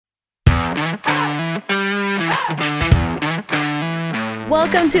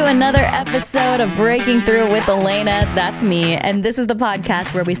Welcome to another episode of Breaking Through with Elena. That's me. And this is the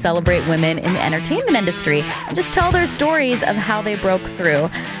podcast where we celebrate women in the entertainment industry and just tell their stories of how they broke through.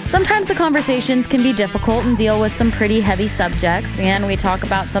 Sometimes the conversations can be difficult and deal with some pretty heavy subjects. And we talk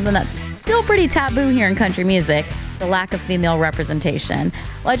about something that's still pretty taboo here in country music, the lack of female representation.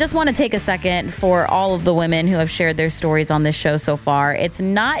 Well, I just want to take a second for all of the women who have shared their stories on this show so far. It's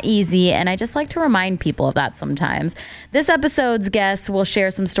not easy, and I just like to remind people of that sometimes. This episode's guests will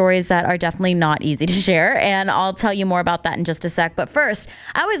share some stories that are definitely not easy to share, and I'll tell you more about that in just a sec. But first,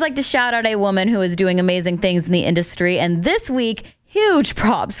 I always like to shout out a woman who is doing amazing things in the industry, and this week, huge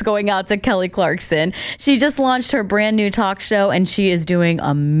props going out to Kelly Clarkson. She just launched her brand new talk show and she is doing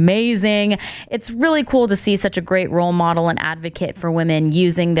amazing. It's really cool to see such a great role model and advocate for women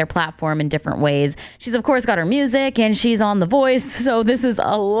using their platform in different ways. She's of course got her music and she's on The Voice, so this is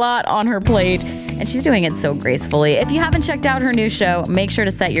a lot on her plate and she's doing it so gracefully. If you haven't checked out her new show, make sure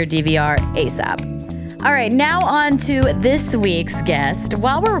to set your DVR ASAP. All right, now on to this week's guest.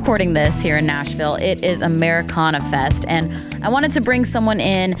 While we're recording this here in Nashville, it is Americana Fest, and I wanted to bring someone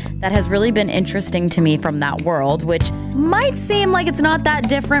in that has really been interesting to me from that world, which might seem like it's not that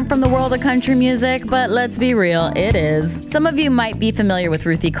different from the world of country music, but let's be real, it is. Some of you might be familiar with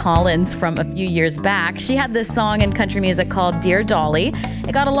Ruthie Collins from a few years back. She had this song in country music called Dear Dolly.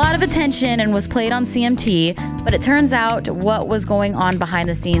 It got a lot of attention and was played on CMT, but it turns out what was going on behind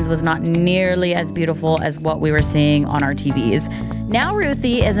the scenes was not nearly as beautiful as what we were seeing on our TVs. Now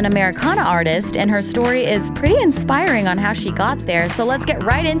Ruthie is an Americana artist and her story is pretty inspiring on how she got there. So let's get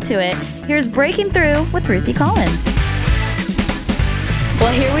right into it. Here's Breaking Through with Ruthie Collins.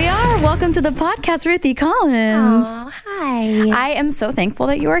 Well, here we are. Welcome to the podcast, Ruthie Collins. Oh, hi. I am so thankful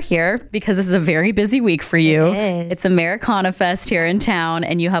that you are here because this is a very busy week for you. It is. It's Americana Fest here in town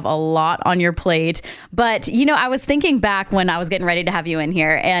and you have a lot on your plate. But, I was thinking back when I was getting ready to have you in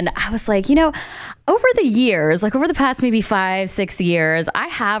here and I was like, over the years, over the past maybe 5-6 years, I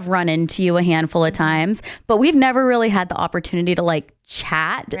have run into you a handful of times, but we've never really had the opportunity to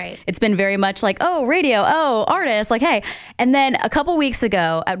chat. Right. It's been very much radio, artist, hey. And then a couple weeks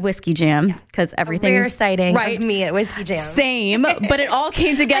ago at Whiskey Jam, because everything. Rare sighting right, of me at Whiskey Jam. Same, but it all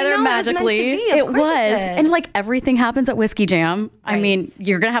came together magically. It was. And everything happens at Whiskey Jam. Right. I mean,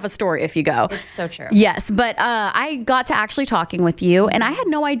 you're going to have a story if you go. It's so true. Yes, but I got to actually talking with you and I had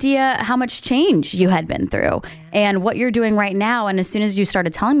no idea how much change you had been through and what you're doing right now. And as soon as you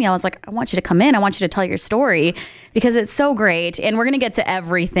started telling me, I was like, I want you to come in. I want you to tell your story because it's so great. And we're going to get to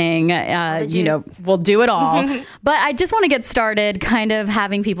everything. We'll do it all. But I just want to get started kind of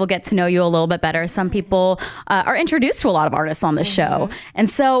having people get to know you a little bit better. Some people are introduced to a lot of artists on the show. And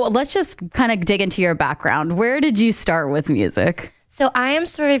so let's just kind of dig into your background. Where did you start with music? So I am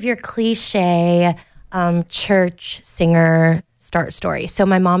sort of your cliche church singer start story. So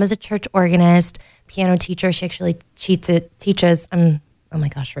my mom is a church organist, piano teacher. She actually teaches. Oh my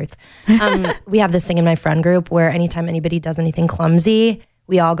gosh, Ruth. We have this thing in my friend group where anytime anybody does anything clumsy,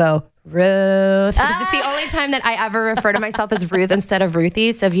 we all go, Ruth. Because it's the only time that I ever refer to myself as Ruth instead of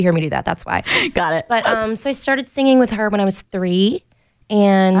Ruthie. So if you hear me do that, that's why. Got it. But so I started singing with her when I was 3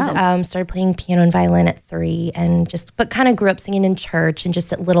 and started playing piano and violin at 3 but kind of grew up singing in church and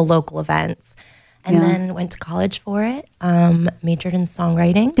just at little local events. And then went to college for it, majored in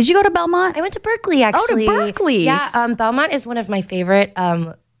songwriting. Did you go to Belmont? I went to Berkeley, actually. Oh, to Berkeley. Yeah, Belmont is one of my favorite.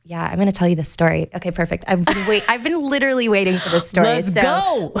 I'm going to tell you this story. Okay, perfect. I've been literally waiting for this story. Let's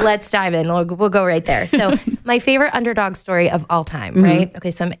go. Let's dive in. We'll go right there. So my favorite underdog story of all time, right?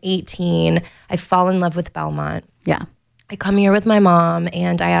 Okay, so I'm 18. I fall in love with Belmont. Yeah. I come here with my mom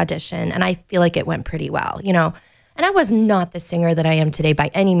and I audition and I feel like it went pretty well, And I was not the singer that I am today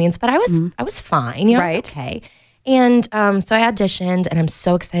by any means, but I was fine, right. I was okay. And so I auditioned and I'm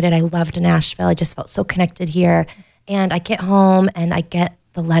so excited. I loved Nashville. I just felt so connected here. And I get home and I get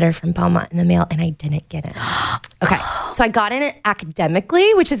the letter from Belmont in the mail and I didn't get it. Okay. So I got in it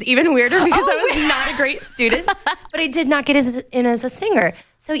academically, which is even weirder because I was not a great student, but I did not get in as a singer.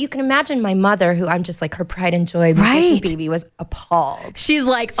 So you can imagine my mother, who I'm just her pride and joy musician baby, was appalled. She's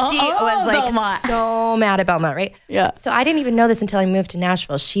like, she was Belmont. So mad at Belmont, right? Yeah. So I didn't even know this until I moved to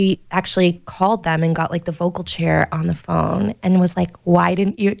Nashville. She actually called them and got the vocal chair on the phone and was like, "Why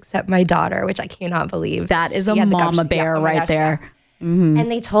didn't you accept my daughter?" Which I cannot believe. That is a mama bear right there. Yeah. Mm-hmm.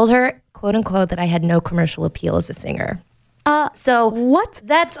 And they told her, quote unquote, that I had no commercial appeal as a singer. So what?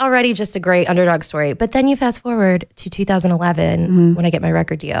 That's already just a great underdog story. But then you fast forward to 2011 when I get my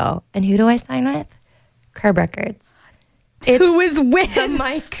record deal. And who do I sign with? Curb Records. Who is with? The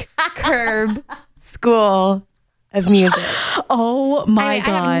Mike Curb School of Music. Oh my gosh.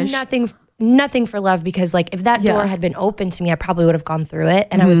 I have nothing nothing for love because like if that door had been open to me, I probably would have gone through it.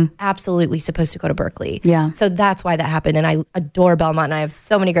 And I was absolutely supposed to go to Berkeley. Yeah. So that's why that happened. And I adore Belmont and I have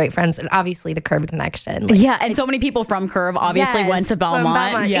so many great friends and obviously the Curb connection. Like, and so many people from Curb obviously went to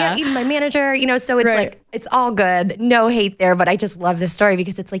Belmont. Yeah. Even my manager, so it's like, it's all good. No hate there, but I just love this story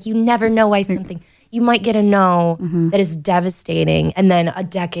because it's like, you never know why something, you might get a no that is devastating and then a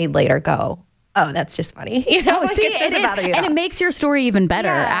decade later go, oh, that's just funny. See, and it makes your story even better,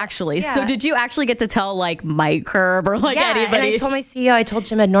 actually. Yeah. So did you actually get to tell like Mike Curb or like anybody? And I told my CEO, I told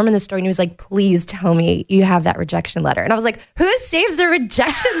Jim Ed Norman the story, and he was like, please tell me you have that rejection letter. And I was like, who saves their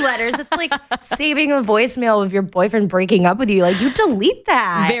rejection letters? It's like saving a voicemail of your boyfriend breaking up with you. Like, you delete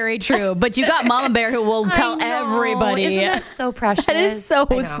that. Very true. But you got Mama Bear who will tell everybody. Isn't that so precious? That is so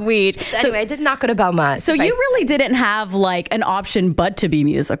sweet. So anyway, I did not go to Belmont. So you really didn't have like an option but to be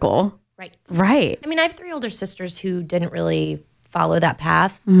musical. Right. I mean, I have 3 older sisters who didn't really follow that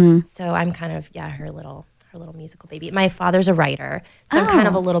path. So I'm kind of, her little musical baby. My father's a writer, so I'm kind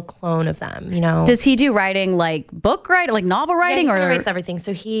of a little clone of them, Does he do writing like book writing, like novel writing? Yeah, he or writes everything.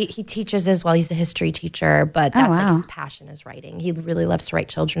 So he teaches as well. He's a history teacher, but that's like his passion is writing. He really loves to write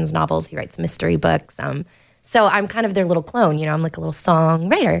children's novels. He writes mystery books. So I'm kind of their little clone, I'm like a little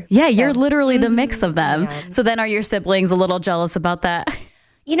songwriter. Yeah, you're literally the mix of them. Yeah. So then are your siblings a little jealous about that?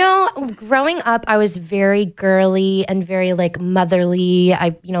 Growing up, I was very girly and very like motherly. I,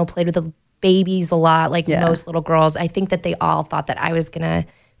 played with the babies a lot, like most little girls. I think that they all thought that I was going to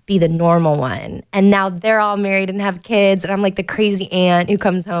be the normal one. And now they're all married and have kids. And I'm like the crazy aunt who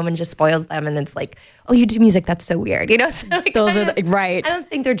comes home and just spoils them. And it's like, oh, you do music? That's so weird. So like, those are right. I don't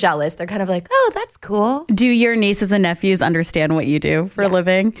think they're jealous. They're kind of like, oh, that's cool. Do your nieces and nephews understand what you do for a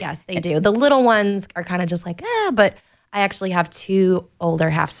living? Yes, they do. The little ones are kind of just like, but I actually have 2 older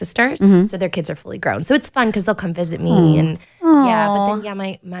half sisters, so their kids are fully grown. So it's fun because they'll come visit me, and but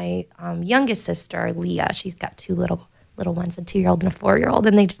then my youngest sister Leah, she's got 2 little ones, a 2-year-old and a 4-year-old,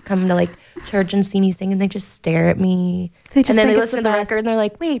 and they just come to like church and see me sing, and they just stare at me, and then they listen to the record, and they're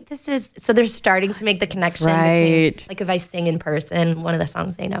like, "Wait, this is." So they're starting to make the connection between, like, if I sing in person, one of the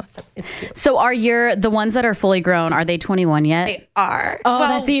songs they know. So it's cute. So are the ones that are fully grown? Are they 21 yet? They are. Oh,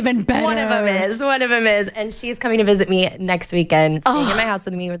 well, that's even better. One of them is, and she's coming to visit me next weekend, staying in my house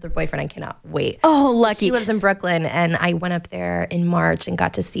with me with her boyfriend. I cannot wait. Oh, lucky. She lives in Brooklyn, and I went up there in March and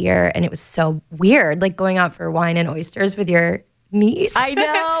got to see her, and it was so weird, like going out for wine and oysters with your niece. I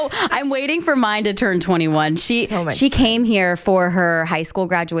know. I'm waiting for mine to turn 21. She came here for her high school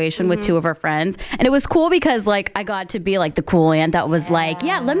graduation with 2 of her friends, and it was cool because like I got to be like the cool aunt that was like,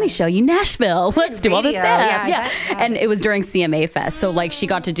 let me show you Nashville. Let's do all the stuff. And it was during CMA Fest, so like she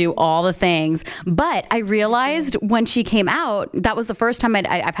got to do all the things. But I realized when she came out, that was the first time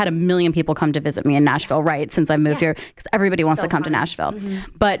I've had a million people come to visit me in Nashville, right, since I moved here, because everybody wants to come to Nashville.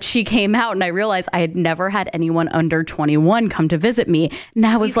 But she came out, and I realized I had never had anyone under 21 come to visit me. And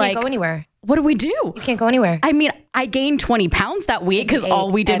I was like, you can't go anywhere. What do we do? You can't go anywhere. I mean, I gained 20 pounds that week because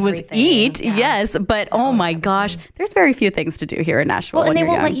all we did was eat. Yeah. Yes. But oh my gosh, there's very few things to do here in Nashville. Well, and they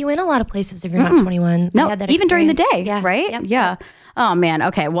won't let you in a lot of places if you're not 21. No, even during the day, yeah. right? Yep. Yeah. Oh man.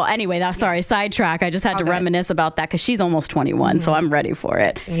 Okay. Well, anyway, sorry, sidetrack. I just had to reminisce about that because she's almost 21, so I'm ready for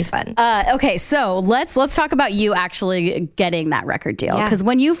it. It's gonna be fun. Okay, so let's talk about you actually getting that record deal, because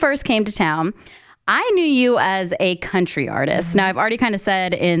when you first came to town, I knew you as a country artist. Now, I've already kind of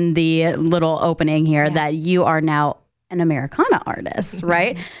said in the little opening here that you are now an Americana artist,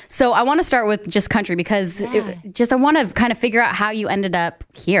 right? So I want to start with just country because I want to kind of figure out how you ended up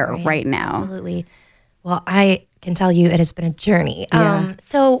here right now. Absolutely. Well, I can tell you it has been a journey.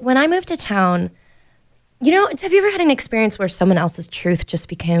 So when I moved to town, have you ever had an experience where someone else's truth just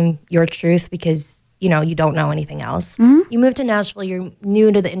became your truth because you don't know anything else? You moved to Nashville, you're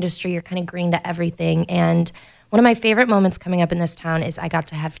new to the industry, you're kind of green to everything. And one of my favorite moments coming up in this town is I got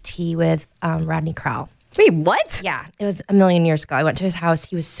to have tea with Rodney Crowell. Wait, what? Yeah, it was a million years ago. I went to his house.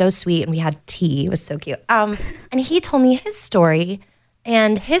 He was so sweet, and we had tea. It was so cute. And he told me his story,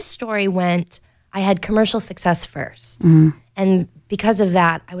 and his story went, I had commercial success first. And because of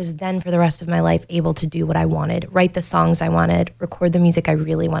that, I was then for the rest of my life able to do what I wanted, write the songs I wanted, record the music I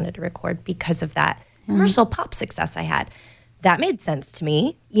really wanted to record because of that commercial pop success I had. That made sense to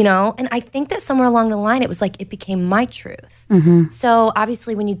me, and I think that somewhere along the line, it was like it became my truth. So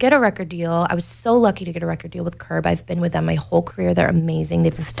obviously when you get a record deal, I was so lucky to get a record deal with Curb. I've been with them my whole career. They're amazing.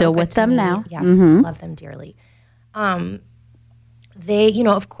 They've been still with them now. Yes, love them dearly. They,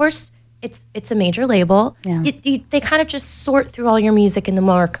 of course, it's a major label. Yeah. They kind of just sort through all your music, and the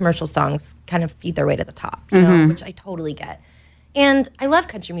more commercial songs kind of feed their way to the top, which I totally get. And I love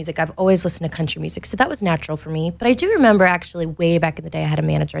country music. I've always listened to country music, so that was natural for me. But I do remember actually way back in the day, I had a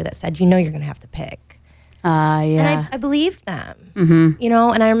manager that said, you're going to have to pick. Yeah. And I believed them, you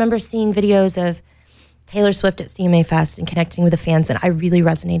know, and I remember seeing videos of Taylor Swift at CMA Fest and connecting with the fans, and I really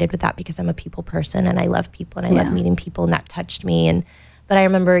resonated with that because I'm a people person and I love people and I love meeting people, and that touched me. But I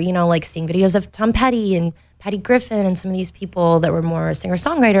remember, you know, like seeing videos of Tom Petty and Patty Griffin and some of these people that were more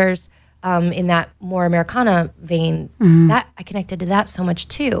singer-songwriters in that more Americana vein. That I connected to that so much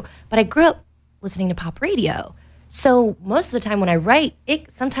too. But I grew up listening to pop radio. So most of the time when I write,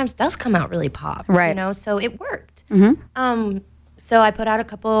 it sometimes does come out really pop, you know, so it worked. So I put out a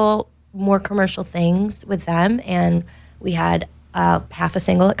couple more commercial things with them, and we had half a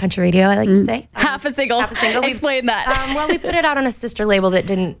single at country radio, I like to say. Half a single. Explain that. Well, we put it out on a sister label that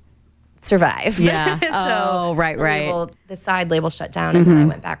didn't survive. Yeah. So right. The side label shut down, and then I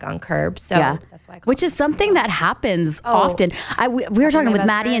went back on Curb. So that's why I called Which is something that happens often. We were talking with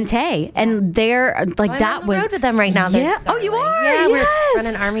Maddie and Tay, and they're like, that on the was road with them right now. Yeah. Oh, you are? Yeah, yes. we're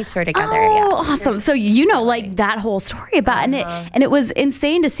on an army tour together. Oh, awesome. So you know, like that whole story about and it was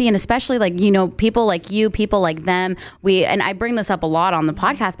insane to see, and especially like, you know, people like you, people like them. And I bring this up a lot on the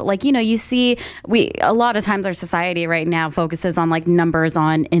podcast, but like, you know, you see a lot of times our society right now focuses on like numbers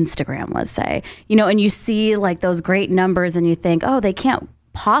on Instagram, let's say, you know, and you see like those great numbers and you think, oh, they can't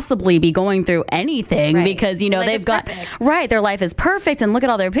possibly be going through anything because, you know, they've got their life is perfect, and look at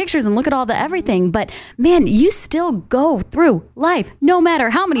all their pictures and look at all the everything. But man, you still go through life no matter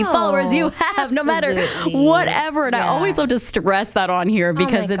how many followers you have, no matter whatever. And I always love to stress that on here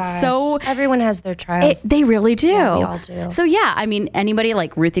because it's so everyone has their trials. They really do. Yeah, we all do. So yeah, I mean, anybody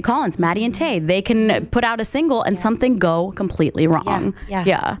like Ruthie Collins, Maddie and Tay, they can put out a single and something go completely wrong.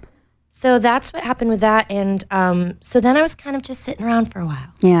 Yeah. So that's what happened with that. And so then I was kind of just sitting around for a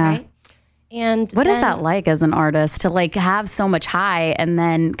while. Yeah. Right? And what is that like as an artist to like have so much high and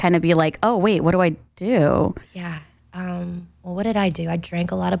then kind of be like, oh, wait, what do I do? Yeah. Well, what did I do? I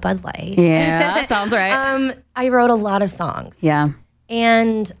drank a lot of Bud Light. Yeah, that sounds right. I wrote a lot of songs. Yeah.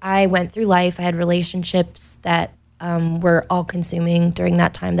 And I went through life. I had relationships that were all consuming during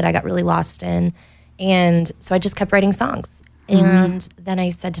that time that I got really lost in. And so I just kept writing songs. And then I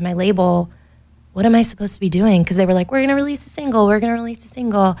said to my label, what am I supposed to be doing? Because they were like, we're going to release a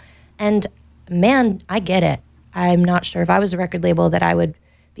single. And man, I get it. I'm not sure if I was a record label that I would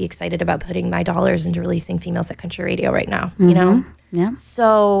be excited about putting my dollars into releasing females at country radio right now, you know? Yeah.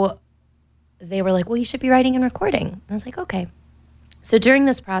 So they were like, well, you should be writing and recording. And I was like, okay. So during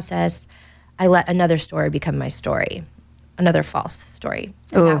this process, I let another story become my story. Another false story.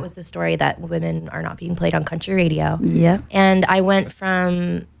 And that was the story that women are not being played on country radio. Yeah. And I went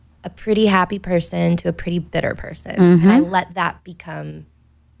from a pretty happy person to a pretty bitter person. And I let that become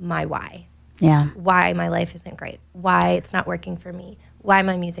my why. Yeah. Why my life isn't great. Why it's not working for me. Why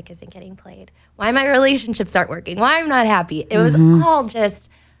my music isn't getting played. Why my relationships aren't working. Why I'm not happy. It was all just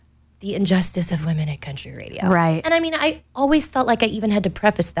the injustice of women at country radio. Right. And I mean, I always felt like I even had to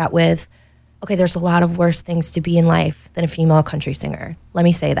preface that with, okay, there's a lot of worse things to be in life than a female country singer. Let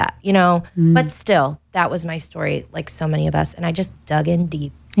me say that, you know? But still, that was my story, like so many of us. And I just dug in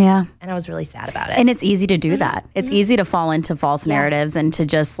deep. Yeah. And I was really sad about it. And it's easy to do that. It's easy to fall into false narratives and to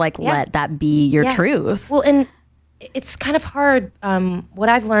just like let that be your truth. Well, and it's kind of hard. What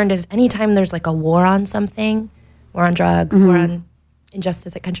I've learned is anytime there's like a war on something, war on drugs, war on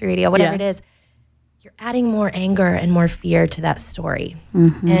injustice at country radio, whatever it is, you're adding more anger and more fear to that story.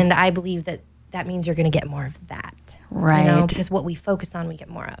 And I believe that means you're going to get more of that. Right. You know? Because what we focus on, we get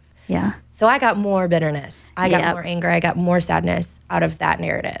more of. Yeah. So I got more bitterness. I got more anger. I got more sadness out of that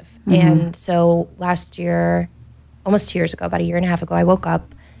narrative. And so last year, almost 2 years ago, about a year and a half ago, I woke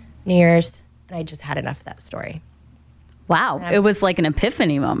up New Year's and I just had enough of that story. Wow. It was like an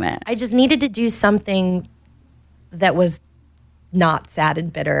epiphany moment. I just needed to do something that was not sad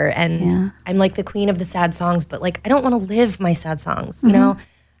and bitter. And I'm like the queen of the sad songs, but like I don't want to live my sad songs. You know,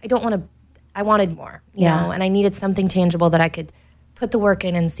 I wanted more, you know, and I needed something tangible that I could put the work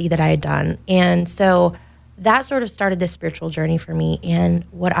in and see that I had done. And so that sort of started this spiritual journey for me. And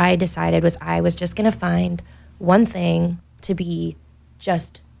what I decided was I was just going to find one thing to be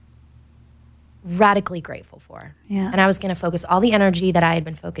just radically grateful for. Yeah. And I was going to focus all the energy that I had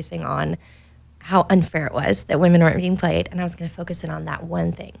been focusing on how unfair it was that women weren't being played. And I was going to focus it on that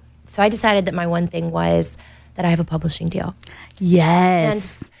one thing. So I decided that my one thing was that I have a publishing deal.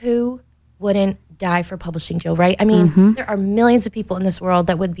 Yes. And who wouldn't die for a publishing deal, right? I mean, there are millions of people in this world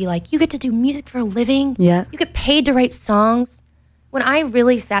that would be like, you get to do music for a living? Yeah. You get paid to write songs? When I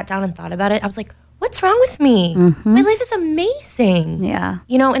really sat down and thought about it, I was like, what's wrong with me? My life is amazing. Yeah.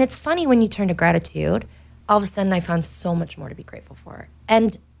 You know, and it's funny when you turn to gratitude, all of a sudden I found so much more to be grateful for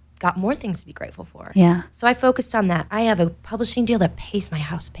and got more things to be grateful for. Yeah. So I focused on that. I have a publishing deal that pays my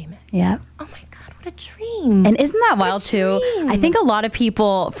house payment. Yeah. Oh my God, what a dream. And isn't that wild too? I think a lot of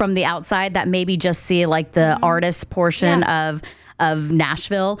people from the outside that maybe just see like the artist portion of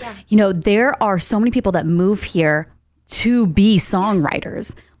Nashville, you know, there are so many people that move here to be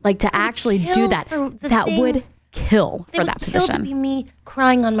songwriters, like to actually do that. That would kill for that position. Kill to be me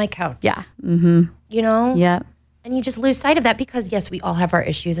crying on my couch. Yeah. Mm-hmm. You know? Yeah. And you just lose sight of that because, yes, we all have our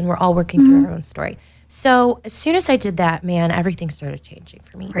issues and we're all working through our own story. So as soon as I did that, man, everything started changing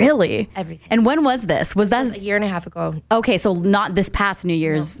for me. Really? Everything. And when was this? Was that a year and a half ago? Okay, so not this past New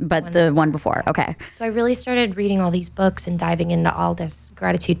Year's, but the one before. Okay. So I really started reading all these books and diving into all this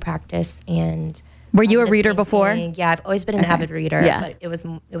gratitude practice. And were you a reader before? Yeah, I've always been an avid reader. Yeah. But it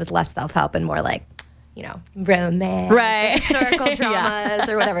was less self-help and more like, you know, romance, right, or historical dramas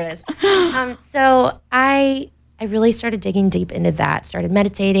or whatever it is. So I really started digging deep into that. Started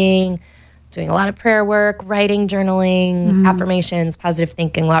meditating, doing a lot of prayer work, writing, journaling, affirmations, positive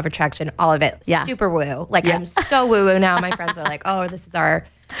thinking, law of attraction, all of it. Yeah. Super woo. Like I'm so woo now. My friends are like, oh, this is our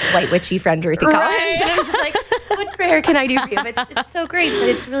white witchy friend Ruthie Collins. And I'm just like, what prayer can I do for you? But it's so great. But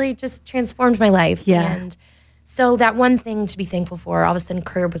it's really just transformed my life. Yeah. And so that one thing to be thankful for, all of a sudden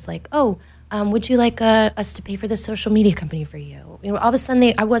Curb was like, oh, would you like us to pay for the social media company for you? You know, all of a sudden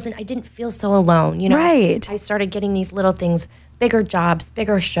I didn't feel so alone. You know, right. I started getting these little things, bigger jobs,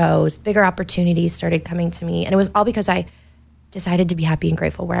 bigger shows, bigger opportunities started coming to me. And it was all because I decided to be happy and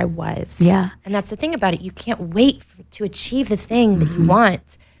grateful where I was. Yeah. And that's the thing about it. You can't wait to achieve the thing that you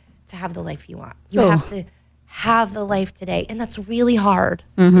want to have the life you want. You have to have the life today. And that's really hard.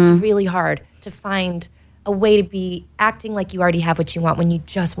 It's really hard to find a way to be acting like you already have what you want when you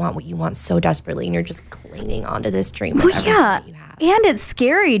just want what you want so desperately and you're just clinging onto this dream. Well, that you have. And it's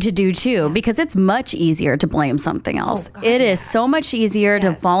scary to do too because it's much easier to blame something else. God, it is so much easier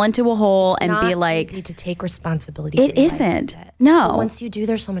to fall into a hole and be like, easy to take responsibility. It isn't. No. But once you do,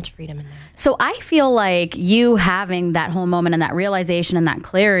 there's so much freedom in that. So I feel like you having that whole moment and that realization and that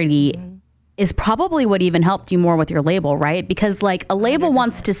clarity is probably what even helped you more with your label, right? Because like a label 100%.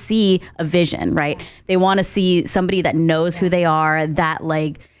 Wants to see a vision, right? They want to see somebody that knows who they are, that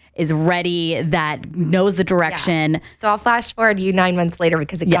like is ready, that knows the direction. Yeah. So I'll flash forward you 9 months later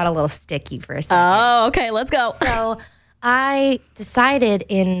because it got a little sticky for a second. Oh, okay, let's go. So I decided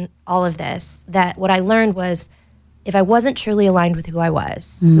in all of this that what I learned was if I wasn't truly aligned with who I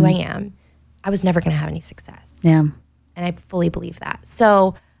was, who I am, I was never going to have any success. Yeah. And I fully believe that.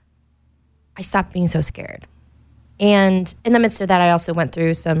 So I stopped being so scared. And in the midst of that, I also went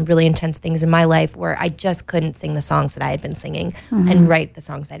through some really intense things in my life where I just couldn't sing the songs that I had been singing and write the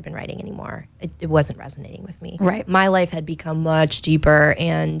songs I had been writing anymore. It wasn't resonating with me. Right. My life had become much deeper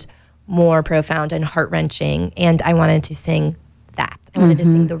and more profound and heart-wrenching, and I wanted to sing that. I wanted to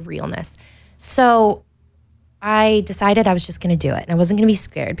sing the realness. So I decided I was just going to do it, and I wasn't going to be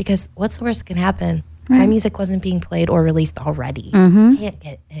scared because what's the worst that can happen? My music wasn't being played or released already. Can't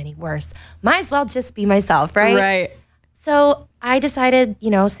get any worse. Might as well just be myself, right? Right. So I decided, you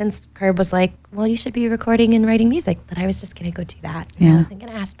know, since Curb was like, well, you should be recording and writing music, that I was just going to go do that. And I wasn't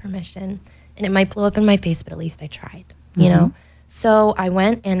going to ask permission. And it might blow up in my face, but at least I tried, you know? So I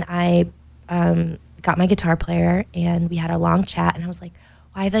went and I got my guitar player and we had a long chat. And I was like,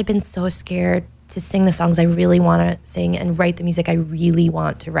 why have I been so scared to sing the songs I really want to sing and write the music I really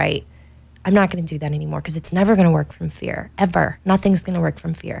want to write? I'm not going to do that anymore because it's never going to work from fear, ever. Nothing's going to work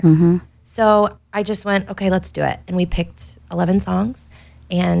from fear. So I just went, okay, let's do it. And we picked 11 songs,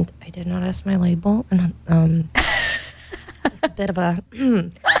 and I did not ask my label. And it was a bit of a,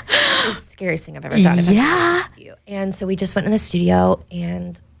 it was the scariest thing I've ever done. Yeah. And so we just went in the studio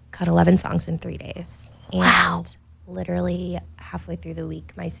and cut 11 songs in 3 days. Wow. And literally halfway through the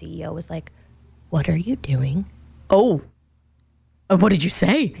week, my CEO was like, what are you doing? Oh. What did you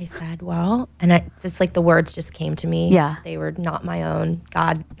say? I said, well, and it's like the words just came to me. Yeah. They were not my own.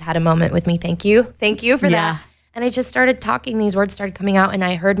 God had a moment with me. Thank you. Thank you for that. And I just started talking. These words started coming out, and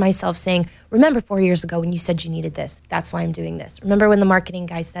I heard myself saying, remember 4 years ago when you said you needed this? That's why I'm doing this. Remember when the marketing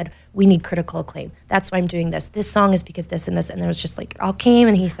guy said, we need critical acclaim? That's why I'm doing this. This song is because this and this. And there was just like, it all came,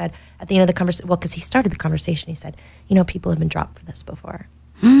 and he said at the end of the conversation, well, because he started the conversation, he said, you know, people have been dropped for this before.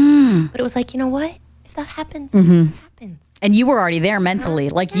 But it was like, you know what? If that happens, it happens. And you were already there mentally.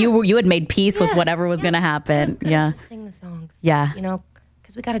 Like you had made peace with whatever was going to happen. Just sing the songs. Yeah. You know,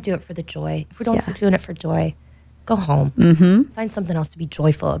 because we got to do it for the joy. If we don't keep doing it for joy, go home. Find something else to be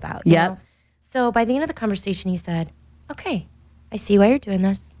joyful about. You know? So by the end of the conversation, he said, okay, I see why you're doing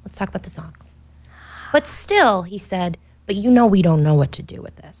this. Let's talk about the songs. But still, he said, but you know we don't know what to do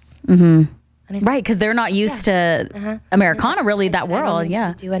with this. And And I said, Right, because they're not used to Americana, really, that world. I don't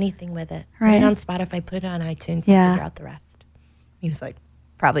need to do anything with it. Right. Put it on Spotify, put it on iTunes, Yeah. and figure out the rest. He was like,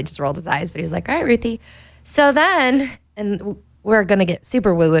 probably just rolled his eyes, but he was like, all right, Ruthie. So then, and we're going to get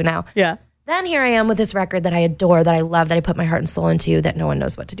super woo-woo now. Yeah. Then here I am with this record that I adore, that I love, that I put my heart and soul into, that no one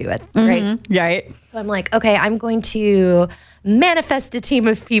knows what to do with, right? Right. So I'm like, okay, I'm going to manifest a team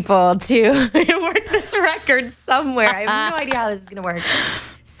of people to work this record somewhere. I have no idea how this is going to work.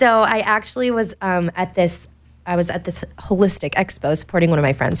 So I actually was at this holistic expo supporting one of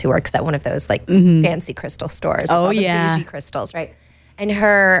my friends who works at one of those like fancy crystal stores. With all the bougie crystals, right? And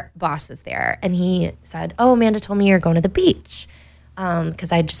her boss was there, and he said, "Oh, Amanda told me you're going to the beach."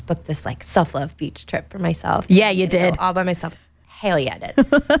 Because I just booked this like self-love beach trip for myself. Yeah, you did. All by myself. Hell yeah, I did.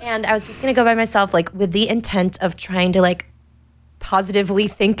 And I was just going to go by myself, like with the intent of trying to like positively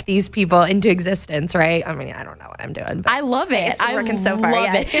think these people into existence, right? I mean, I don't know what I'm doing. But I love it. It's working so far.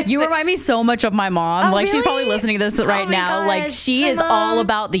 Love it. You remind me so much of my mom. Like, really? she's probably listening to this right now. gosh. Like, she My is mom. all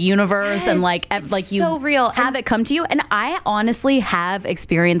about the universe and like it's you so real. have it come to you. And I honestly have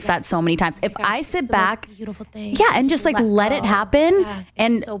experienced that so many times. If I sit back, beautiful thing. yeah, and just like let it happen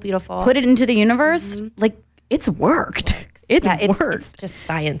and so beautiful. put it into the universe, like it's worked. It worked. It's just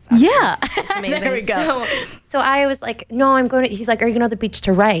science. Yeah. It's amazing. There we go. So I was like, no, I'm going to, he's like, are you going to the beach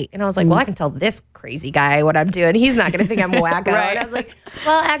to write? And I was like, well, I can tell this crazy guy what I'm doing. He's not going to think I'm wacko. Right. And I was like,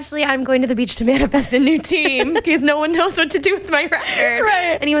 well, actually, I'm going to the beach to manifest a new team because no one knows what to do with my record.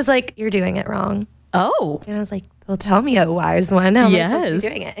 Right. And he was like, you're doing it wrong. Oh. And I was like, well, tell me, a wise one. How am I supposed to Yes. be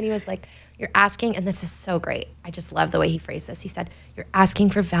doing it? And he was like, you're asking, and this is so great. I just love the way he phrased this. He said, you're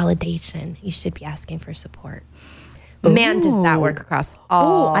asking for validation. You should be asking for support. Man, does that work across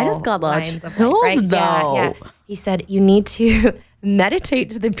all I just got lines of chills, life, right? though. Yeah. He said, you need to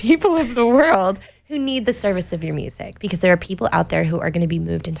meditate to the people of the world who need the service of your music, because there are people out there who are going to be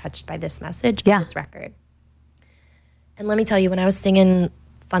moved and touched by this message, this record. And let me tell you, when I was singing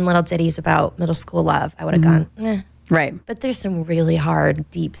fun little ditties about middle school love, I would have gone, Right. But there's some really hard,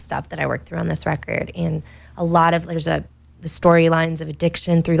 deep stuff that I worked through on this record. And a lot of, the storylines of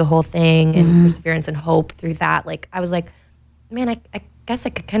addiction through the whole thing and perseverance and hope through that. Like, I was like, man, I guess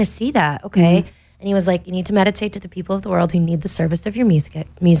I could kind of see that. Okay. And he was like, you need to meditate to the people of the world who need the service of your music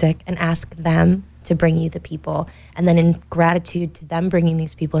and ask them to bring you the people. And then in gratitude to them bringing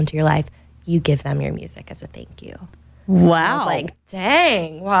these people into your life, you give them your music as a thank you. Wow. I was like,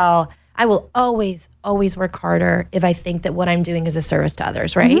 dang, well, I will always, always work harder if I think that what I'm doing is a service to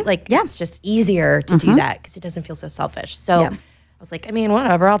others, right? Like, it's just easier to do that because it doesn't feel so selfish. So I was like, I mean,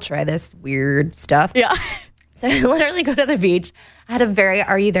 whatever, I'll try this weird stuff. Yeah. So I literally go to the beach. I had a very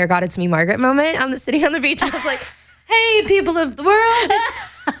 "Are you there, God? It's me, Margaret" moment. I'm sitting on the beach. I was like, hey, people of the world.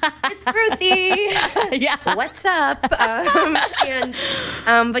 It's Ruthie. Yeah. What's up? But, I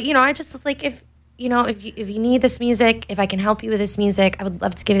just was like, if you need this music, if I can help you with this music, I would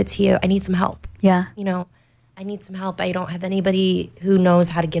love to give it to you. I need some help. Yeah. I need some help. I don't have anybody who knows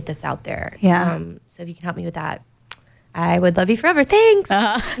how to get this out there. Yeah. So if you can help me with that, I would love you forever. Thanks.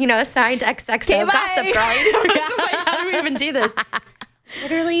 Signed XXO Gossip Girl. I was just like, how do we even do this?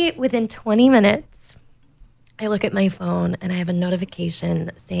 Literally within 20 minutes, I look at my phone and I have a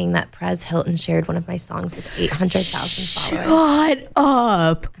notification saying that Perez Hilton shared one of my songs with 800,000 followers. Shut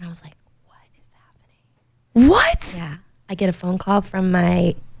up. And I was like, what is happening? What? Yeah. I get a phone call from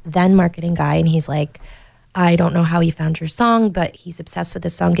my then marketing guy, and he's like, I don't know how he found your song, but he's obsessed with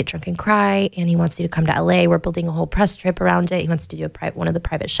this song, Get Drunk and Cry, and he wants you to come to LA. We're building a whole press trip around it. He wants to do one of the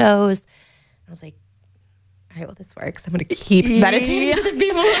private shows. I was like, all right, well, this works. I'm going to keep meditating to the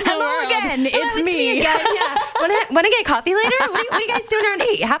people of the Hello world. again. It's me. Again. Yeah. Want to get coffee later? What are you guys doing around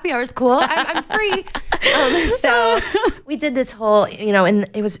 8? Happy hour's cool. I'm free. So we did this whole, and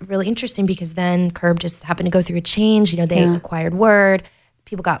it was really interesting because then Curb just happened to go through a change. They acquired Word.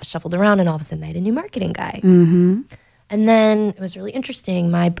 People got shuffled around, and all of a sudden, I had a new marketing guy. Mm-hmm. And then it was really interesting.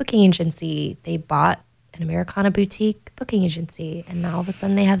 My booking agency, they bought an Americana boutique booking agency, and now all of a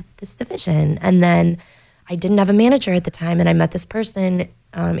sudden, they have this division. And then I didn't have a manager at the time, and I met this person,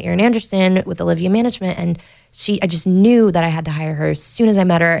 Erin Anderson, with Olivia Management, and I just knew that I had to hire her as soon as I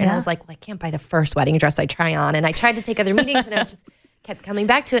met her. And I was like, well, I can't buy the first wedding dress I try on. And I tried to take other meetings, and I just kept coming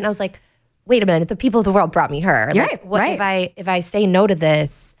back to it. And I was like, wait a minute, the people of the world brought me her. If I say no to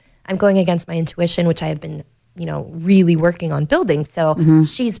this, I'm going against my intuition, which I have been, really working on building. So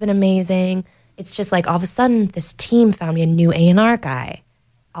she's been amazing. It's just like all of a sudden this team found me a new A&R guy,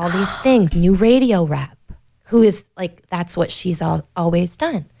 all these things, new radio rep, who is like, that's what she's always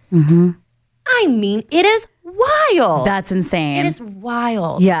done. Mm-hmm. I mean, it is wild. That's insane. It is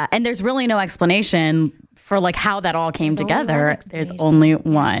wild. Yeah. And there's really no explanation for like how that all came There's only one together, explanation. there's only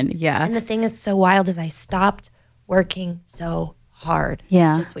one. Yeah. And the thing that's so wild is I stopped working so hard. Yeah.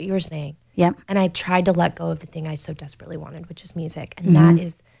 It's just what you were saying. Yep. And I tried to let go of the thing I so desperately wanted, which is music. And that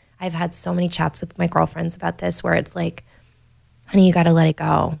is, I've had so many chats with my girlfriends about this where it's like, honey, you got to let it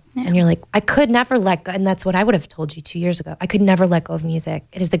go. Yeah. And you're like, I could never let go. And that's what I would have told you 2 years ago. I could never let go of music.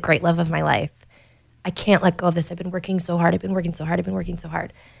 It is the great love of my life. I can't let go of this. I've been working so hard.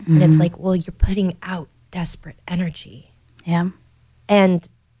 And it's like, well, you're putting out desperate energy. Yeah. And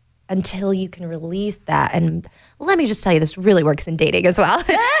until you can release that, and let me just tell you, this really works in dating as well.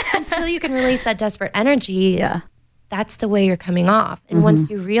 Until you can release that desperate energy, that's the way you're coming off. And once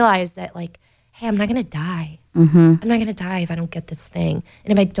you realize that, like, hey, I'm not going to die. I'm not going to die if I don't get this thing.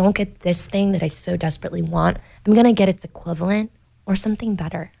 And if I don't get this thing that I so desperately want, I'm going to get its equivalent or something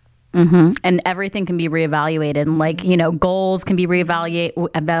better. And everything can be reevaluated. And like, you know, goals can be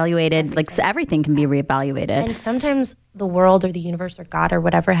evaluated. Like everything can be reevaluated. And sometimes the world or the universe or God or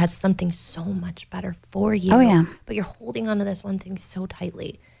whatever has something so much better for you. Oh, yeah. But you're holding on to this one thing so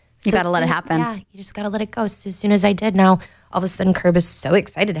tightly. You got to let it happen. Yeah, you just got to let it go. So as soon as I did, now all of a sudden Curb is so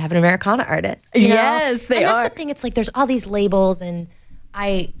excited to have an Americana artist. You know? Yes, they and are. that's the thing. It's like there's all these labels, and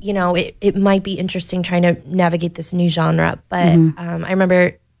it might be interesting trying to navigate this new genre. But I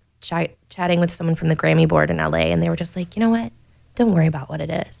remember chatting with someone from the Grammy board in LA, and they were just like, you know what? Don't worry about what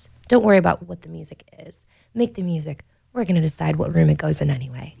it is. Don't worry about what the music is. Make the music. We're going to decide what room it goes in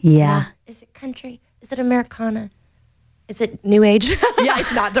anyway. Yeah. Is it country? Is it Americana? Is it new age? Yeah,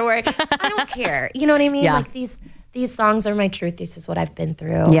 it's not. Don't worry. I don't care. You know what I mean? Yeah. Like these songs are my truth. This is what I've been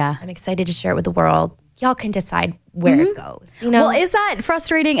through. Yeah. I'm excited to share it with the world. Y'all can decide where it goes. You know? Well, is that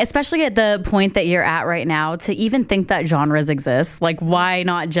frustrating, especially at the point that you're at right now, to even think that genres exist? Like, why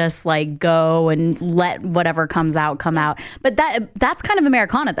not just like go and let whatever comes out come out? But that's kind of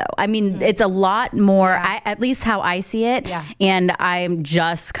Americana, though. I mean, it's a lot more, at least how I see it. Yeah. And I'm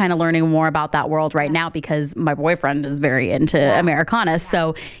just kind of learning more about that world right now because my boyfriend is very into Americana.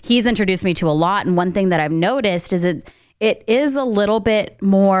 So he's introduced me to a lot. And one thing that I've noticed is it is a little bit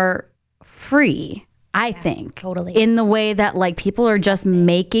more free. I think totally. In the way that like people are just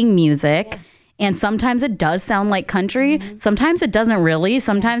making music and sometimes it does sound like country. Sometimes it doesn't really.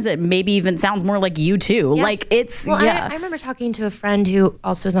 Sometimes it maybe even sounds more like you too. Yeah. Like it's, I remember talking to a friend who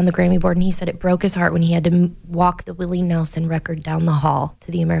also was on the Grammy board, and he said it broke his heart when he had to walk the Willie Nelson record down the hall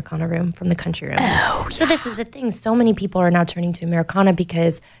to the Americana room from the country room. So this is the thing. So many people are now turning to Americana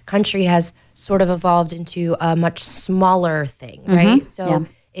because country has sort of evolved into a much smaller thing, right? So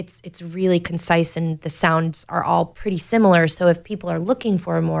it's really concise, and the sounds are all pretty similar. So if people are looking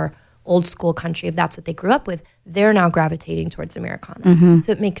for a more old school country, if that's what they grew up with, they're now gravitating towards Americana.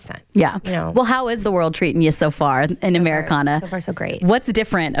 So it makes sense. Yeah. You know? Well, how is the world treating you so far in Americana? So far, so great. What's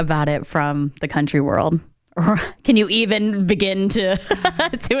different about it from the country world? Or can you even begin to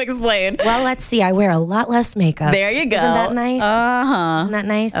to explain? Well, let's see. I wear a lot less makeup. There you go. Isn't that nice? Isn't that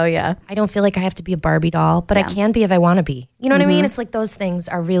nice? Oh, yeah. I don't feel like I have to be a Barbie doll, but I can be if I want to be. You know what I mean? It's like those things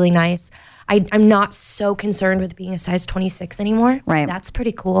are really nice. I'm not so concerned with being a size 26 anymore. Right. That's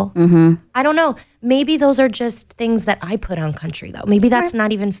pretty cool. I don't know. Maybe those are just things that I put on country, though. Maybe that's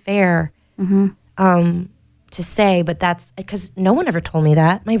not even fair to say, but that's because no one ever told me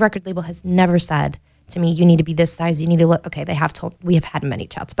that. My record label has never said to me, you need to be this size, you need to look, okay, we have had many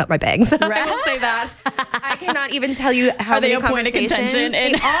chats about my bangs. Right. I will say that. I cannot even tell you how Are they many a point of conversations contention?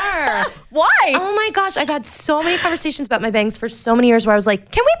 they are. Why? Oh my gosh, I've had so many conversations about my bangs for so many years where I was like,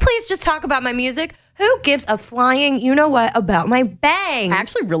 can we please just talk about my music? Who gives a flying you-know-what about my bangs? I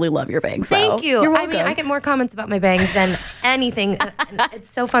actually really love your bangs, Thank though. you. You're I welcome. mean, I get more comments about my bangs than anything. And it's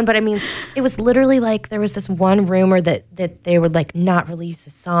so fun. But I mean, it was literally like there was this one rumor that they would like not release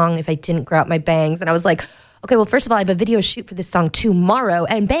a song if I didn't grow out my bangs. And I was like, okay, well, first of all, I have a video shoot for this song tomorrow,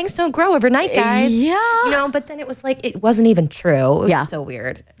 and bangs don't grow overnight, guys. Yeah. You know, but then it was like, it wasn't even true. It was so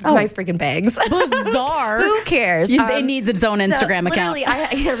weird. My freaking bangs. Bizarre. Who cares? It needs its own Instagram account.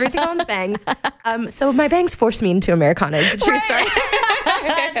 Literally, Ruthie Collins bangs. So my bangs forced me into Americana. It's the true story.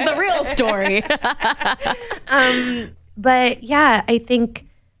 It's the real story. But yeah, I think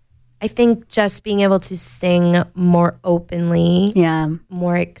just being able to sing more openly,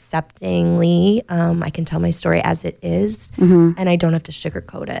 more acceptingly, I can tell my story as it is, and I don't have to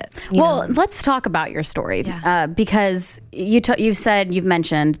sugarcoat it. Well, let's talk about your story because you've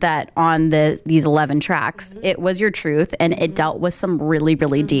mentioned that on these 11 tracks, it was your truth and it dealt with some really,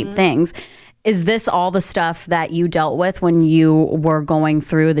 really deep things. Is this all the stuff that you dealt with when you were going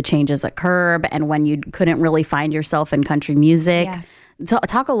through the changes at Curb and when you couldn't really find yourself in country music? Yeah.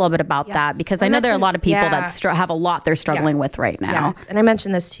 Talk a little bit about that, because I know there are a lot of people that have a lot they're struggling with right now. Yes. And I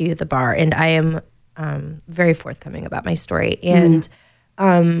mentioned this to you at the bar, and I am very forthcoming about my story. And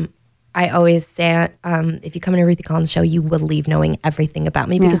I always say, if you come to a Ruthie Collins show, you will leave knowing everything about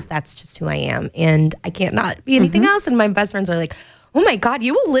me because that's just who I am. And I can't not be anything else. And my best friends are like, oh my God,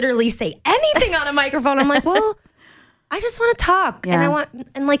 you will literally say anything on a microphone. I'm like, well, I just want to talk.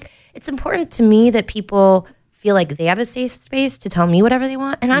 And like, it's important to me that people feel like they have a safe space to tell me whatever they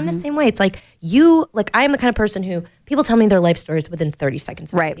want. And I'm the same way. It's like I am the kind of person who people tell me their life stories within 30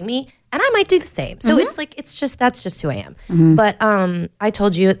 seconds of meeting me, and I might do the same. So it's like, that's just who I am. But I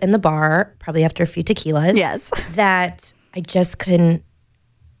told you in the bar, probably after a few tequilas, that I just couldn't,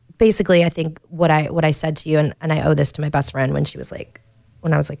 basically I think what I said to you, and I owe this to my best friend when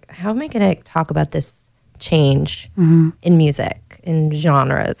I was like, how am I going to talk about this change in music, in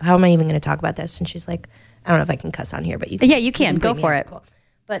genres? How am I even going to talk about this? And she's like, I don't know if I can cuss on here, but you can. Yeah, you can. Go for it. Cool.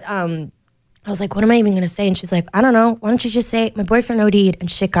 But I was like, what am I even going to say? And she's like, I don't know. Why don't you just say, my boyfriend OD'd and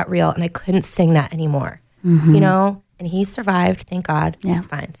shit got real, and I couldn't sing that anymore. You know? And he survived, thank God. Yeah. He's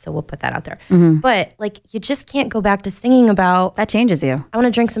fine. So we'll put that out there. But like, you just can't go back to singing about. That changes you. I want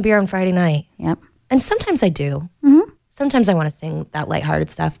to drink some beer on Friday night. Yep. And sometimes I do. Sometimes I want to sing that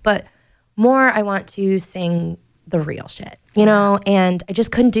lighthearted stuff. But more, I want to sing the real shit, you know? And I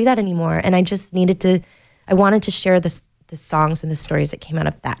just couldn't do that anymore. And I just I wanted to share the songs and the stories that came out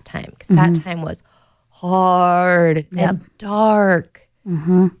of that time, because that time was hard and dark.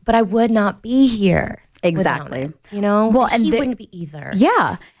 But I would not be here. Exactly. It, you know? Well, and he wouldn't be either.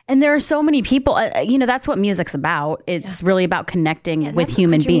 Yeah. And there are so many people, you know, that's what music's about. It's really about connecting with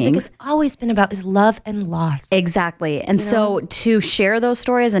human beings. Music has always been about is love and loss. Exactly. And so to share those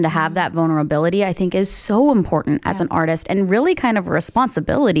stories and to have that vulnerability, I think is so important as an artist, and really kind of a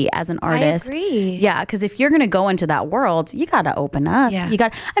responsibility as an artist. I agree. Yeah. Because if you're going to go into that world, you got to open up. Yeah.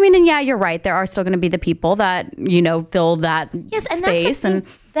 And you're right. There are still going to be the people that, you know, fill that space.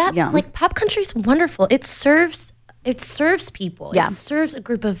 Like pop country is wonderful. It serves people. It serves a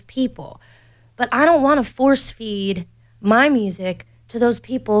group of people. But I don't want to force feed my music to those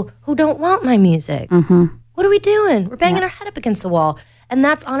people who don't want my music. What are we doing? We're banging our head up against the wall. And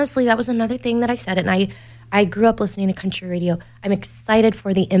that was another thing that I said. And I grew up listening to country radio. I'm excited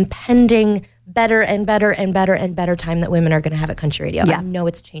for the impending better and better and better and better time that women are going to have at country radio. I know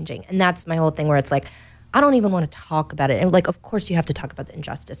it's changing. And that's my whole thing, where it's like, I don't even want to talk about it. And like, of course you have to talk about the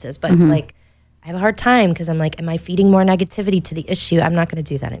injustices, but it's like, I have a hard time because I'm like, am I feeding more negativity to the issue? I'm not going to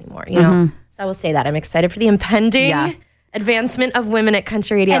do that anymore, you know? So I will say that. I'm excited for the impending advancement of women at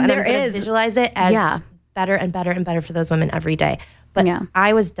country radio. And I'm going to visualize it as better and better and better for those women every day. But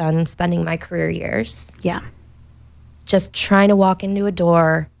I was done spending my career years just trying to walk into a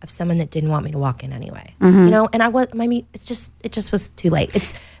door of someone that didn't want me to walk in anyway. You know? And it just was too late.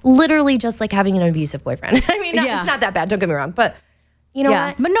 It's literally just like having an abusive boyfriend. It's not that bad, don't get me wrong. But you know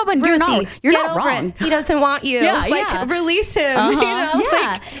what? But you're not wrong. He doesn't want you. Release him. You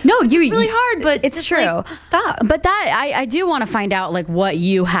know? It's really hard, but it's true. Just stop. But that I do want to find out like what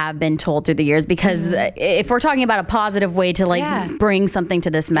you have been told through the years, because if we're talking about a positive way to bring something to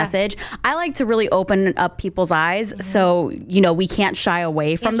this message, I like to really open up people's eyes, so you know we can't shy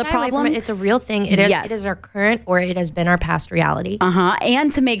away from the problem. It's a real thing. It is our current, or it has been our past reality.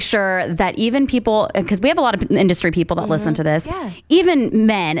 And to make sure that even people, because we have a lot of industry people that listen to this. Even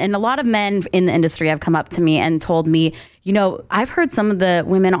men, and a lot of men in the industry have come up to me and told me, you know, I've heard some of the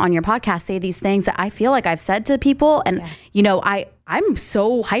women on your podcast say these things that I feel like I've said to people. And, you know, I'm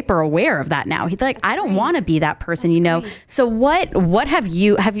so hyper aware of that now. He's like, I don't want to be that person, you know? Great. So what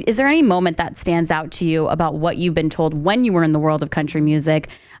is there any moment that stands out to you about what you've been told when you were in the world of country music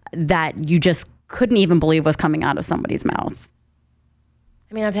that you just couldn't even believe was coming out of somebody's mouth?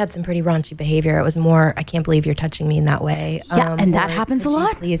 I mean, I've had some pretty raunchy behavior. It was more, I can't believe you're touching me in that way. And that happens a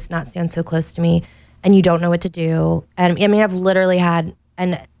lot. Please not stand so close to me. And you don't know what to do. And I mean, I've literally had,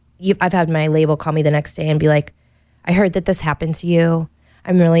 I've had my label call me the next day and be like, I heard that this happened to you.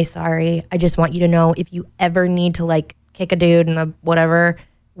 I'm really sorry. I just want you to know, if you ever need to like kick a dude and the whatever,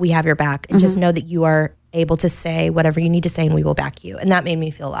 we have your back. And just know that you are able to say whatever you need to say and we will back you. And that made me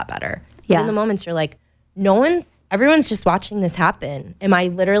feel a lot better. Yeah. But in the moments you're like, everyone's just watching this happen. Am I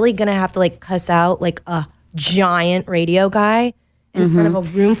literally gonna have to like cuss out like a giant radio guy in front of a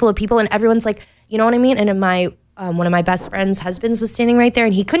room full of people, and everyone's like, you know what I mean? And one of my best friend's husbands was standing right there,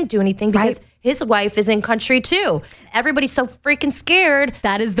 and he couldn't do anything because his wife is in country too. Everybody's so freaking scared.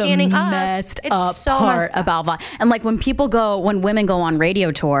 That is the messed up part about that. And like when women go on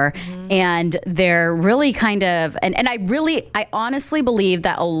radio tour and they're really kind of, and I honestly believe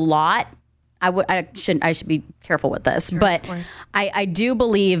that a lot, I should be careful with this, but I do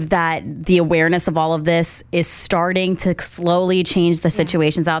believe that the awareness of all of this is starting to slowly change the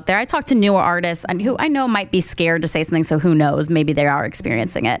situations out there. I talk to newer artists and who I know might be scared to say something, so who knows, maybe they are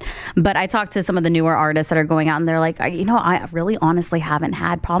experiencing it. But I talk to some of the newer artists that are going out and they're like, I really honestly haven't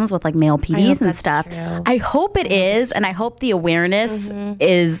had problems with like male PDs and stuff. True. I hope it is, and I hope the awareness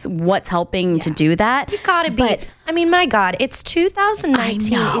is what's helping to do that. You gotta be. I mean, my God, it's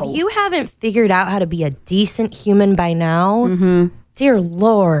 2019. If you haven't figured out how to be a decent human by now, dear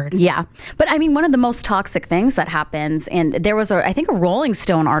Lord. Yeah. But I mean, one of the most toxic things that happens, and there was, I think, a Rolling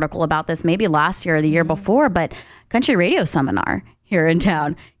Stone article about this maybe last year or the year before, but country radio seminar here in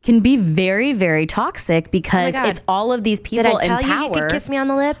town can be very, very toxic because it's all of these people in power. Did I tell you could kiss me on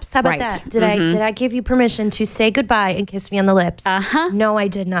the lips? How about that? Did I give you permission to say goodbye and kiss me on the lips? No, I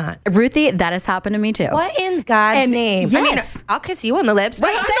did not. Ruthie, that has happened to me too. What in God's name? Yes. I mean, I'll kiss you on the lips.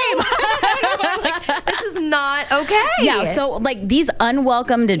 Right, same. Like, this is not okay. Yeah, so like these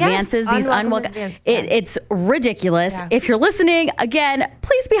unwelcomed advances, it's ridiculous. Yeah. If you're listening, again,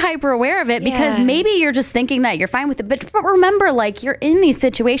 please be hyper aware of it because maybe you're just thinking that you're fine with it. But remember, like you're in these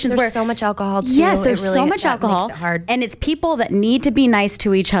situations where there's so much alcohol too. Yes, there's so much alcohol. Makes it hard. And it's people that need to be nice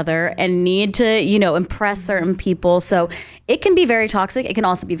to each other and need to, impress certain people. So it can be very toxic. It can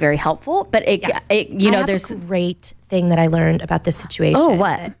also be very helpful. But I have there's a great thing that I learned about this situation. Oh,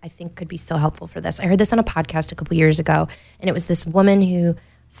 what? That I think could be so helpful for this. I heard this on a podcast a couple years ago, and it was this woman who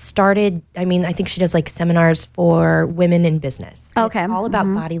started, I think she does like seminars for women in business. And it's all about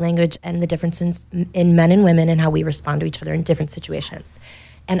body language and the differences in men and women and how we respond to each other in different situations.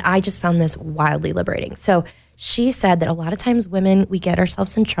 And I just found this wildly liberating. So she said that a lot of times women, we get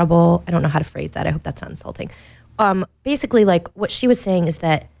ourselves in trouble. I don't know how to phrase that. I hope that's not insulting. Basically, like what she was saying is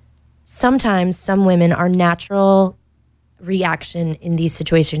that sometimes some women, our natural reaction in these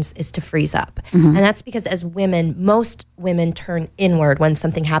situations is to freeze up. And that's because as women, most women turn inward when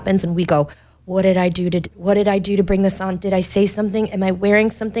something happens and we go, what did I do to bring this on? Did I say something? Am I wearing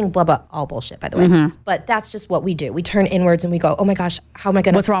something? Blah, blah, all bullshit, by the way. But that's just what we do. We turn inwards and we go, oh my gosh, how am I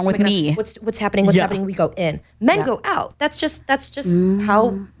going to... What's wrong with me? What's happening? What's happening? We go in. Men go out. That's just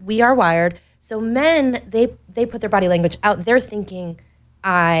how we are wired. So men, they put their body language out. They're thinking,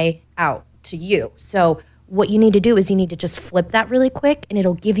 I out to you. So what you need to do is you need to just flip that really quick and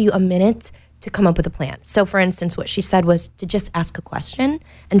it'll give you a minute to come up with a plan. So for instance, what she said was to just ask a question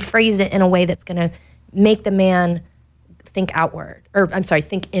and phrase it in a way that's going to make the man think outward, or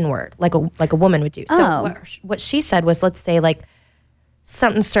think inward, like a woman would do. So what she said was, let's say like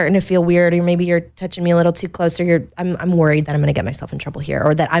something's starting to feel weird, or maybe you're touching me a little too close, or I'm worried that I'm going to get myself in trouble here,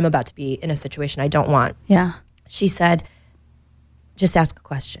 or that I'm about to be in a situation I don't want. Yeah. She said, just ask a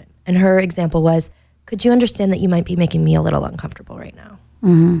question. And her example was, could you understand that you might be making me a little uncomfortable right now?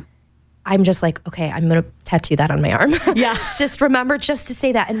 I'm just like, okay, I'm going to tattoo that on my arm. Yeah. Just remember just to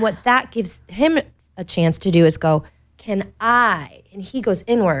say that. And what that gives him a chance to do is go, can I? And he goes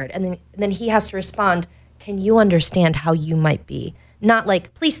inward. And then he has to respond, can you understand how you might be? Not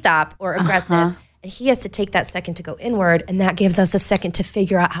like, please stop or aggressive. And he has to take that second to go inward. And that gives us a second to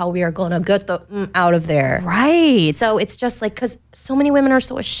figure out how we are going to get the out of there. Right. So it's just like, because so many women are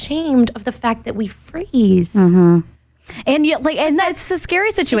so ashamed of the fact that we freeze. And that's a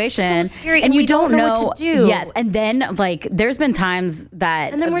scary situation. It's so scary, and you don't know what to do. Yes, and then like there's been times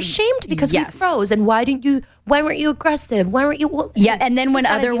that, and then we're shamed because we froze. And why weren't you aggressive? Why weren't you? Well, and then when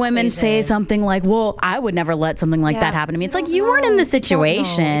other women say something like, "Well, I would never let something like that happen to me," it's like you weren't in the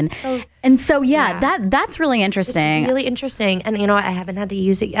situation. That's really interesting. It's really interesting, and I haven't had to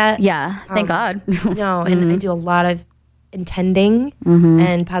use it yet. Yeah, thank God. No, and I do a lot of intending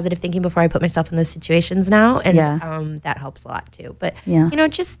and positive thinking before I put myself in those situations now, and that helps a lot too. But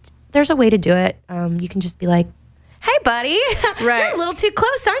just there's a way to do it. You can just be like, "Hey, buddy, you're a little too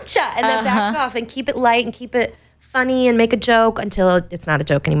close, aren't you?" And then back off and keep it light and keep it funny and make a joke until it's not a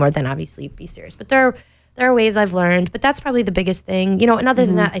joke anymore. Then obviously be serious. But there are ways I've learned. But that's probably the biggest thing. And other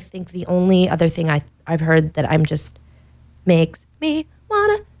than that, I think the only other thing I've heard that makes me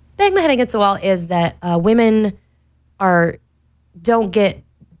wanna bang my head against the wall is that women don't get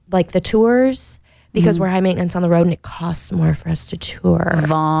like the tours because we're high maintenance on the road and it costs more for us to tour.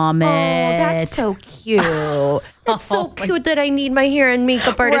 Vomit. Oh, that's so cute. That's so cute that I need my hair and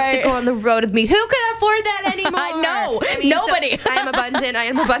makeup artist to go on the road with me. Who can afford that anymore? I know. Nobody. I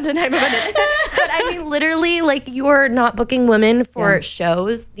am abundant. But literally, like, you're not booking women for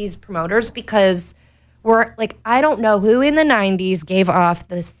shows, these promoters, because we're like, I don't know who in the 90s gave off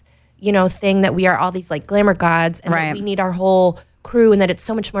this thing that we are all these like glamour gods and that we need our whole crew and that it's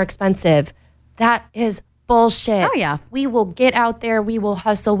so much more expensive. That is bullshit. Oh, yeah. We will get out there. We will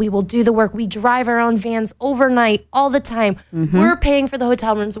hustle. We will do the work. We drive our own vans overnight all the time. We're paying for the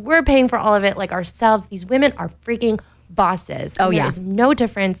hotel rooms. We're paying for all of it like ourselves. These women are freaking bosses. Oh, yeah. There's no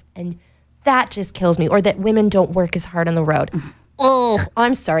difference. And that just kills me. Or that women don't work as hard on the road. Oh,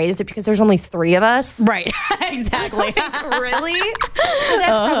 I'm sorry. Is it because there's only 3 of us? Right. Exactly. Really?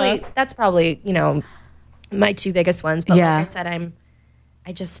 So that's probably, you know, my 2 biggest ones. But like I said,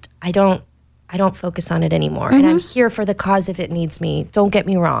 I don't focus on it anymore. And I'm here for the cause if it needs me. Don't get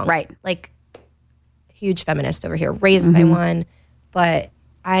me wrong. Right. Like, huge feminist over here, raised by one, but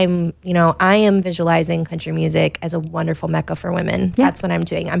I am visualizing country music as a wonderful mecca for women. Yeah. That's what I'm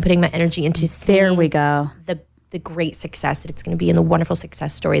doing. I'm putting my energy into there we go. The great success that it's going to be and the wonderful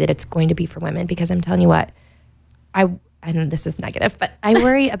success story that it's going to be for women. Because I'm telling you what, I know this is negative, but I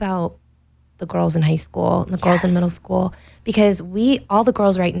worry about the girls in high school and the girls in middle school, because all the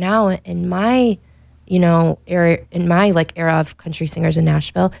girls right now in my, era of country singers in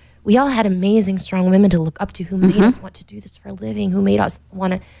Nashville, we all had amazing, strong women to look up to who made us want to do this for a living, who made us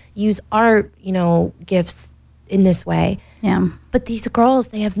want to use our, gifts in this way. Yeah. But these girls,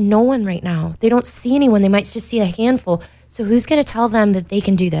 they have no one right now. They don't see anyone. They might just see a handful. So who's going to tell them that they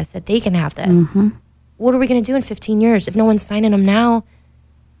can do this, that they can have this? What are we going to do in 15 years if no one's signing them now?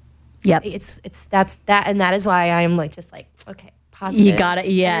 Yep. That's that. And that is why I'm okay, positive. You got it.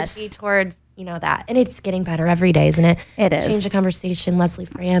 Yes. Energy towards, that. And it's getting better every day, isn't it? It is. Change the Conversation, Leslie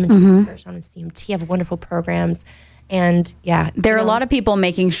Fram and Jason Gershon and CMT have wonderful programs. And there are a lot of people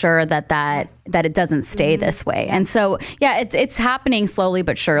making sure that it doesn't stay this way. And so, it's happening slowly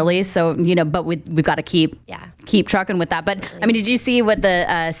but surely. So, but we've got to keep trucking with that. But I mean, did you see what the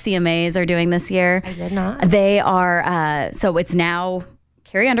CMAs are doing this year? I did not. They are, so it's now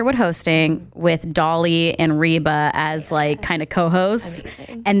Carrie Underwood hosting with Dolly and Reba as kind of co-hosts.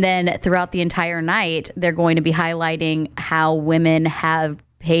 Amazing. And then throughout the entire night, they're going to be highlighting how women have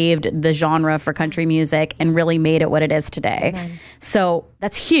paved the genre for country music and really made it what it is today. Amen. So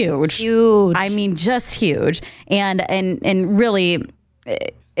that's huge. Huge. I mean, just huge. And really,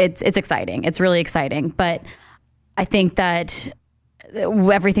 it's exciting. It's really exciting. But I think that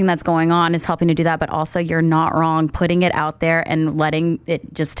everything that's going on is helping to do that. But also, you're not wrong. Putting it out there and letting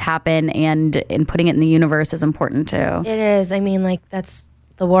it just happen and putting it in the universe is important too. It is. I mean, that's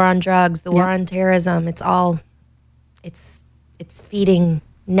the war on drugs, the war on terrorism. It's all, it's feeding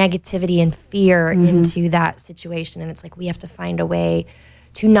negativity and fear into that situation. And it's we have to find a way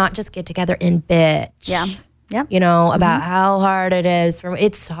to not just get together and bitch. Yeah. Yeah. About how hard it is.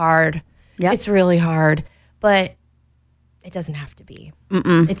 It's hard. Yeah. It's really hard. But it doesn't have to be.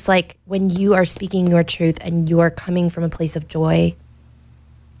 It's when you are speaking your truth and you're coming from a place of joy,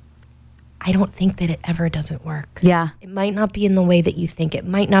 I don't think that it ever doesn't work. Yeah. It might not be in the way that you think. It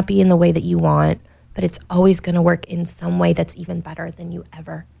might not be in the way that you want. But it's always going to work in some way that's even better than you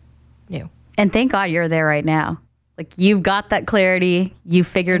ever knew. And thank God you're there right now. You've got that clarity. You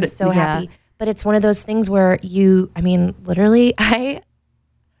figured it. I'm so happy. But it's one of those things where literally, I've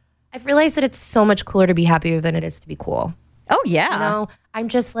realized that it's so much cooler to be happier than it is to be cool. Oh, yeah. I'm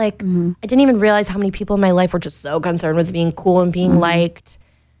just I didn't even realize how many people in my life were just so concerned with being cool and being liked.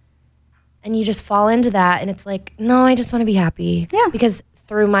 And you just fall into that. And it's no, I just want to be happy. Yeah. Because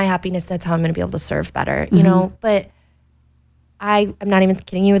through my happiness, that's how I'm going to be able to serve better, But I'm not even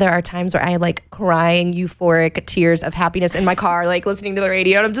kidding you. There are times where I crying, euphoric tears of happiness in my car, listening to the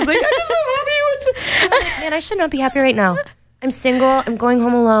radio. And I'm just I'm just so happy. Man, I should not be happy right now. I'm single. I'm going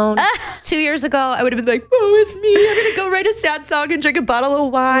home alone. 2 years ago, I would have been oh, it's me. I'm going to go write a sad song and drink a bottle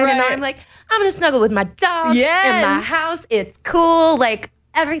of wine. Right. And now I'm I'm going to snuggle with my dog in my house. It's cool.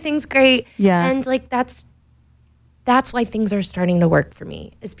 Everything's great. Yeah. And that's why things are starting to work for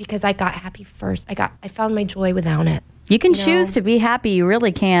me, is because I got happy first. I found my joy without it. You can choose to be happy. You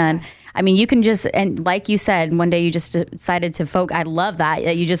really can. I mean, you can just, and like you said, one day you just decided to focus. I love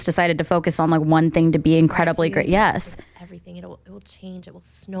that. You just decided to focus on one thing to be incredibly great. Yes. Everything, it will change. It will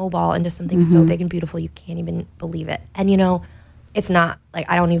snowball into something so big and beautiful. You can't even believe it. And it's not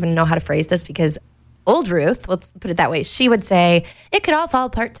I don't even know how to phrase this, because old Ruth, let's put it that way, she would say, it could all fall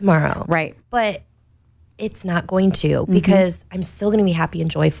apart tomorrow. Right. But it's not going to, because I'm still going to be happy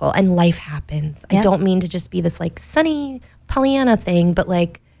and joyful, and life happens. Yeah. I don't mean to just be this sunny Pollyanna thing, but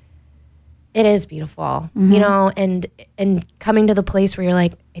it is beautiful, and coming to the place where you're I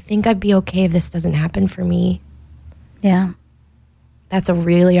think I'd be okay if this doesn't happen for me. Yeah. That's a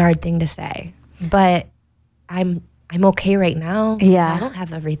really hard thing to say, but I'm okay right now. Yeah. I don't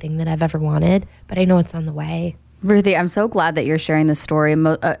have everything that I've ever wanted, but I know it's on the way. Ruthie, I'm so glad that you're sharing this story.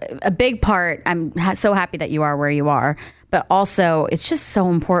 A big part, I'm so happy that you are where you are, but also it's just so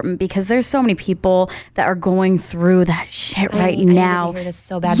important because there's so many people that are going through that shit right now. I needed to hear this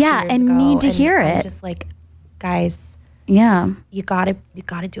so bad. Yeah, 2 years and ago, need to hear I'm it. just like, guys, you gotta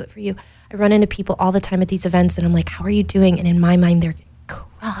do it for you. I run into people all the time at these events, and I'm like, how are you doing? And in my mind, they're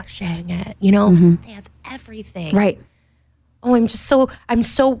crushing it. You know, they have everything. Right. Oh, I'm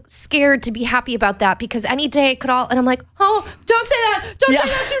so scared to be happy about that because any day it could all, and I'm like, oh, don't say that. Don't say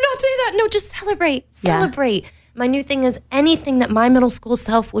that. Do not say that. No, just celebrate. My new thing is anything that my middle school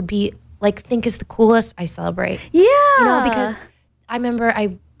self would be like, think is the coolest, I celebrate. Yeah. You know, because I remember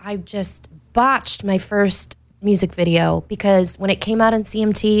I just botched my first music video because when it came out on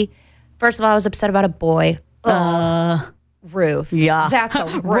CMT, first of all, I was upset about a boy. Ruth. Yeah. That's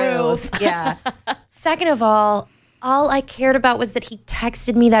a Ruth. Yeah. Second of all I cared about was that he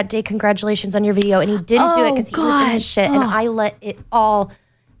texted me that day, congratulations on your video, and he didn't do it because he was in his shit, and I let it all.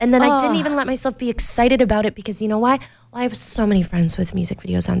 And then I didn't even let myself be excited about it because you know why? Well, I have so many friends with music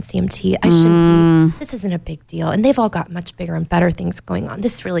videos on CMT. I shouldn't be. This isn't a big deal. And they've all got much bigger and better things going on.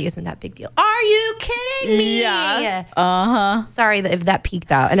 This really isn't that big deal. Are you kidding me? Yeah. Sorry if that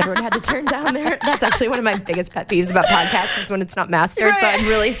peaked out and everyone had to turn down there. That's actually one of my biggest pet peeves about podcasts is when it's not mastered. Right. So I'm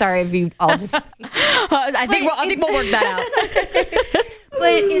really sorry if you all just. I think we'll work that out.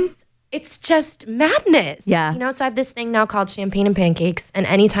 But it's just madness. Yeah. You know, so I have this thing now called Champagne and Pancakes. And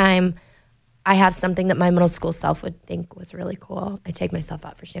anytime I have something that my middle school self would think was really cool, I take myself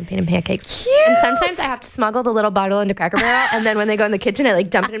out for champagne and pancakes. Cute. And sometimes I have to smuggle the little bottle into Cracker Barrel. And then when they go in the kitchen, I like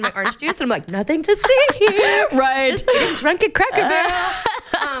dump it in my orange juice. And I'm like, nothing to see here. Right. Just getting drunk at Cracker Barrel.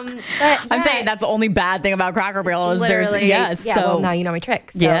 I'm saying that's the only bad thing about Cracker Barrel is there's Yeah, so well, now you know my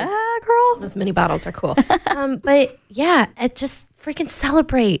trick. So yeah, girl. those mini bottles are cool. But yeah, it just freaking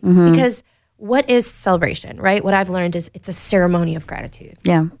celebrate because what is celebration, right? What I've learned is it's a ceremony of gratitude.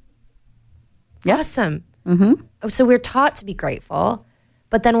 Yeah. Awesome. So we're taught to be grateful,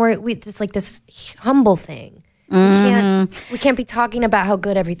 but then it's like this humble thing. We can't be talking about how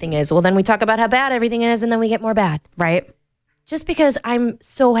good everything is. Well, then we talk about how bad everything is, and then we get more bad. Right. Just because I'm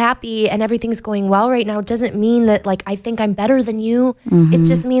so happy and everything's going well right now doesn't mean that like I think I'm better than you. It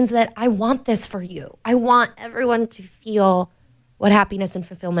just means that I want this for you. I want everyone to feel what happiness and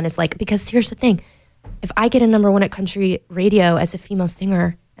fulfillment is like. Because here's the thing. If I get a #1 at country radio as a female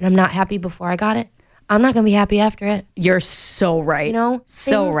singer and I'm not happy before I got it, I'm not going to be happy after it. You're so right. You know?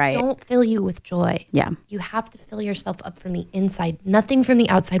 So Things right. don't fill you with joy. Yeah. You have to fill yourself up from the inside. Nothing from the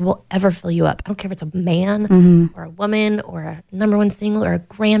outside will ever fill you up. I don't care if it's a man or a woman or a #1 single or a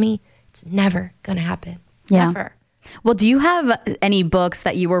Grammy. It's never going to happen. Yeah. Never. Well, do you have any books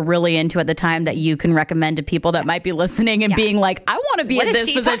that you were really into at the time that you can recommend to people that might be listening and being like, I want to be in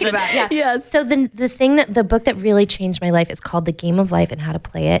this position? Talking about? Yeah. Yes. So the book that really changed my life is called The Game of Life and How to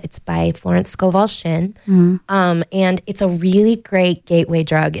Play It. It's by Florence Scovel Shinn. And it's a really great gateway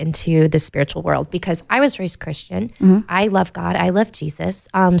drug into the spiritual world because I was raised Christian. I love God. I love Jesus.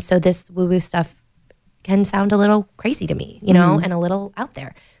 So this woo-woo stuff can sound a little crazy to me, you know, and a little out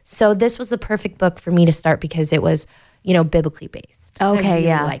there. So this was the perfect book for me to start because it was, you know, biblically based. Okay, I really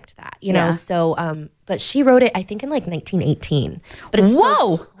yeah. liked that, you know. So, but she wrote it, I think, in like 1918. But it's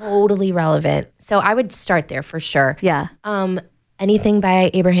still totally relevant. So I would start there for sure. Yeah. Anything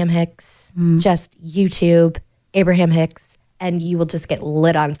by Abraham Hicks, just YouTube, Abraham Hicks, and you will just get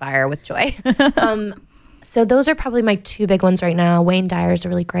lit on fire with joy. So those are probably my 2 big ones right now. Wayne Dyer is a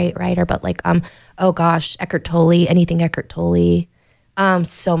really great writer, but like, Eckhart Tolle, anything Eckhart Tolle.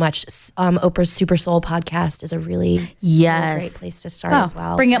 So much. Oprah's Super Soul podcast is a really great place to start as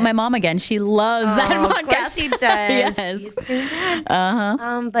well. Bring up my mom again. She loves that podcast. Of course she does. Yes. She's tuned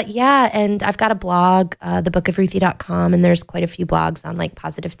in. But yeah, and I've got a blog, thebookofruthie.com, and there's quite a few blogs on like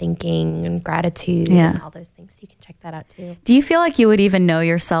positive thinking and gratitude and all those things. So you can check that out too. Do you feel like you would even know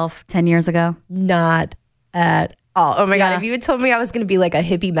yourself 10 years ago? Not at all. Oh my God. If you had told me I was going to be like a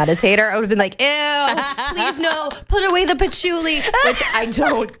hippie meditator, I would have been like, ew, please no, put away the patchouli, which I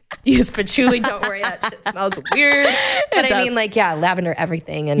don't use patchouli. Don't worry. That shit smells weird. But I mean like, lavender,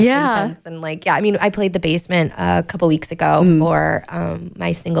 everything and incense. And like, I mean, I played the Basement a couple weeks ago for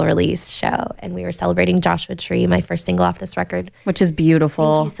my single release show. And we were celebrating Joshua Tree, my first single off this record. Which is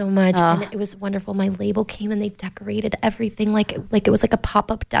beautiful. Thank you so much. And it was wonderful. My label came and they decorated everything like it was like a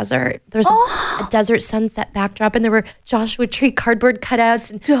pop-up desert. There's a desert sunset backdrop. And there were Joshua Tree cardboard cutouts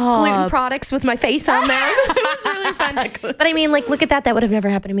and gluten products with my face on there. It was really fun. But I mean, like, look at that. That would have never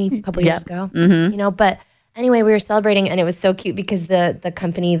happened to me a couple years ago. You know, but anyway, we were celebrating and it was so cute because the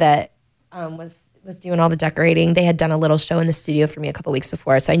company that was was doing all the decorating. They had done a little show in the studio for me a couple weeks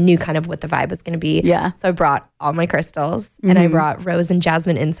before, so I knew kind of what the vibe was going to be. Yeah. So I brought all my crystals, and I brought rose and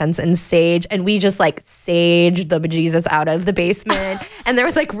jasmine incense and sage, and we just like saged the bejesus out of the basement. And there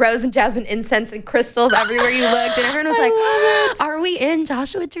was like rose and jasmine incense and crystals everywhere you looked, and everyone was like, "Are we in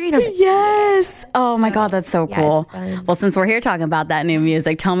Joshua Tree?" And I was like, yes. Oh my God, that's so cool. it's fun. Well, since we're here talking about that new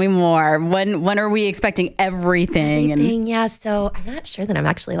music, tell me more. When are we expecting everything? Yeah, so I'm not sure that I'm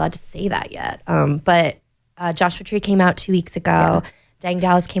actually allowed to say that yet. But Joshua Tree came out 2 weeks ago. Yeah. Dang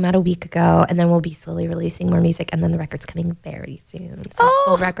Dallas came out a week ago, and then we'll be slowly releasing more music, and then the record's coming very soon. So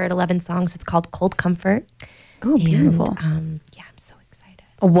full record, 11 songs. It's called Cold Comfort. Oh, beautiful. Yeah, I'm so excited.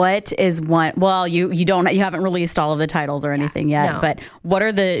 What is one? Well, you haven't released all of the titles or anything yet, but what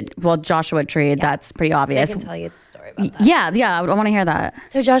are Joshua Tree? That's pretty obvious. I can tell you the story about that. Yeah, I want to hear that.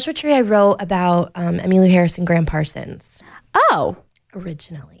 So Joshua Tree, I wrote about Emmylou Harris and Graham Parsons. Oh.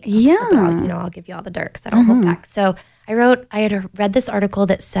 Originally. Yeah. I'll give you all the dirt because I don't hold back. So I had read this article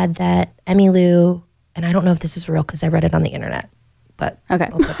that said that Emmylou, and I don't know if this is real because I read it on the internet, but okay.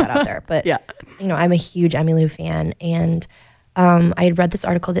 I'll put that out there. But, yeah. I'm a huge Emmylou fan, and I had read this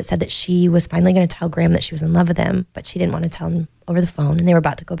article that said that she was finally going to tell Graham that she was in love with him, but she didn't want to tell him over the phone, and they were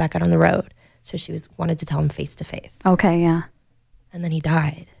about to go back out on the road. So she wanted to tell him face to face. Okay, yeah. And then he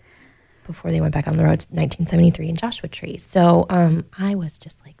died before they went back on the road, 1973 in Joshua Tree. So I was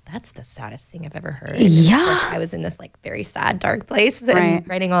just like, that's the saddest thing I've ever heard. And yeah. Of course, I was in this like very sad, dark place and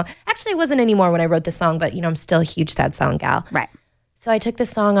writing all. Actually, it wasn't anymore when I wrote the song, but I'm still a huge sad song gal. Right. So I took this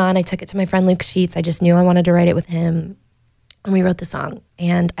song on. I took it to my friend Luke Sheets. I just knew I wanted to write it with him. And we wrote the song.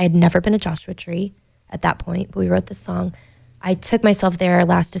 And I had never been to Joshua Tree at that point, but we wrote this song. I took myself there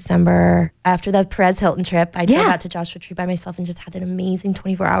last December after the Perez Hilton trip. I drove out to Joshua Tree by myself and just had an amazing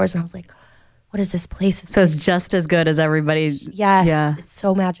 24 hours. And I was like, what is this place? So it's just as good as everybody. Yes. Yeah. It's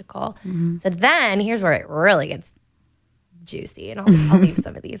so magical. Mm-hmm. So then here's where it really gets juicy. And I'll leave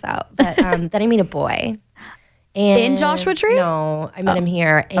some of these out. But then I meet a boy. And in Joshua Tree? No, I met him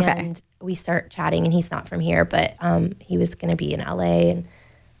here. And we start chatting. And he's not from here, but he was going to be in LA.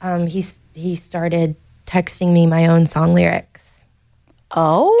 And he started texting me my own song lyrics.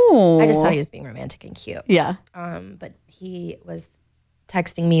 Oh. I just thought he was being romantic and cute. Yeah. But he was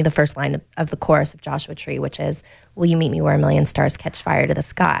texting me the first line of the chorus of Joshua Tree, which is, will you meet me where a million stars catch fire to the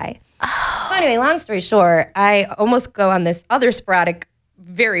sky? Oh. So anyway, long story short, I almost go on this other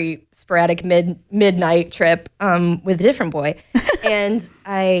very sporadic midnight trip with a different boy. And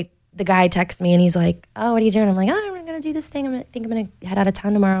the guy texts me and he's like, oh, what are you doing? I'm like, oh, I'm going to do this thing. I'm going to head out of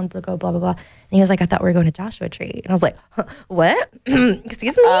town tomorrow and go blah, blah, blah. And he was like, I thought we were going to Joshua Tree. And I was like, huh, what?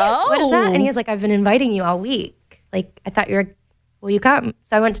 Excuse me? Oh. What is that? And he was like, I've been inviting you all week. Like, I thought will you come?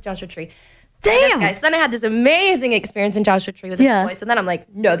 So I went to Joshua Tree. Damn. So then I had this amazing experience in Joshua Tree with this voice. And then I'm like,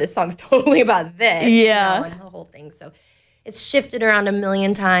 no, this song's totally about this. Yeah. And the whole thing. So it's shifted around a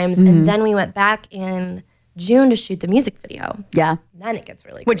million times. Mm-hmm. And then we went back in June to shoot the music video. Yeah. And then it gets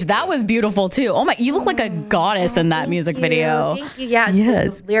really Which that was beautiful too. Oh my, you look like a goddess in that music video. Thank you. Yeah.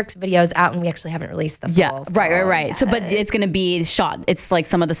 The lyrics video is out and we actually haven't released the full. Yeah. Right. Yet. So, but it's going to be shot. It's like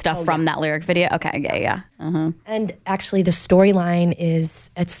some of the stuff from that lyric video. Okay. Yeah. Uh-huh. And actually the storyline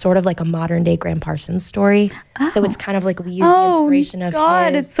it's sort of like a modern day Graham Parsons story. Oh. So it's kind of like we use the inspiration of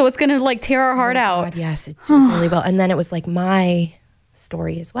his. So it's going to like tear our heart out. God, yes. It's really well. And then it was like my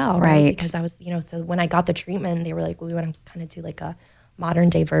story as well, right? Because I was, so when I got the treatment, they were like, well, we want to kind of do like a modern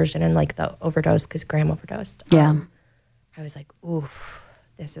day version and like the overdose because Graham overdosed. Yeah. I was like, oof,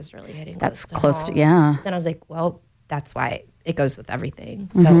 this is really hitting. That's close to, yeah. Then I was like, well, that's why it goes with everything.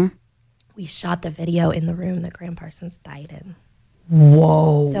 So we shot the video in the room that Graham Parsons died in.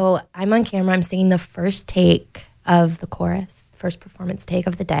 Whoa. So I'm on camera. I'm singing the first take of the chorus, first performance take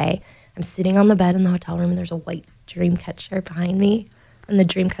of the day. I'm sitting on the bed in the hotel room and there's a white dream catcher behind me. And the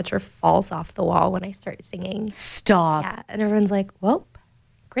dream catcher falls off the wall when I start singing. Stop. Yeah. And everyone's like, well,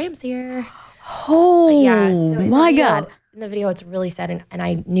 Graham's here. Oh, so my God. In the video, it's really sad. And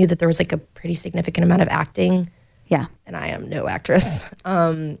I knew that there was like a pretty significant amount of acting. Yeah. And I am no actress.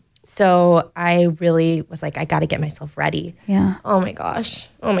 So I really was like, I got to get myself ready. Yeah. Oh my gosh,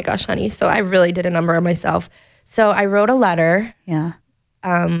 honey. So I really did a number on myself. So I wrote a letter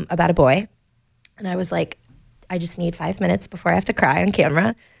about a boy. And I was like, I just need 5 minutes before I have to cry on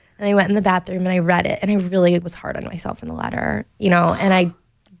camera. And I went in the bathroom and I read it. And I really was hard on myself in the letter, and I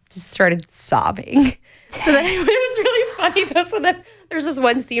just started sobbing. So then it was really funny though. So then there's this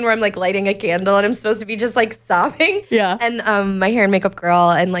one scene where I'm like lighting a candle and I'm supposed to be just like sobbing. Yeah. And my hair and makeup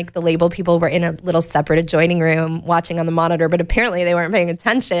girl and like the label people were in a little separate adjoining room watching on the monitor, but apparently they weren't paying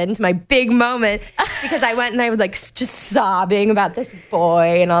attention to my big moment because I went and I was like just sobbing about this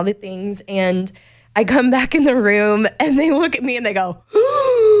boy and all the things. And I come back in the room and they look at me and they go,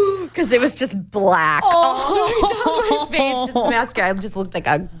 because it was just black all the way down my face, just the mascara. I just looked like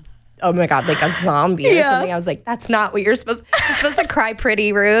oh my God, like a zombie or something. I was like, that's not what you're supposed to cry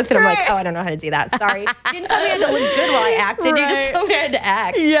pretty, Ruth. And I'm like, oh, I don't know how to do that. Sorry. You didn't tell me I had to look good while I acted. You just told me I had to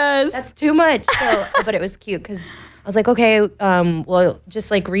act. Yes. That's too much. So, but it was cute because I was like, okay, well,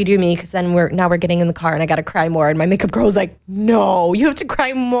 just like redo me because then we're getting in the car and I got to cry more. And my makeup girl was like, no, you have to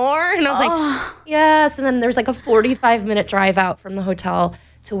cry more. And I was like, yes. And then there's like a 45-minute drive out from the hotel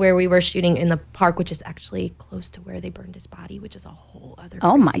to where we were shooting in the park, which is actually close to where they burned his body, which is a whole other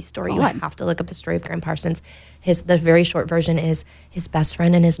crazy story. You have to look up the story of Graham Parsons. The very short version is his best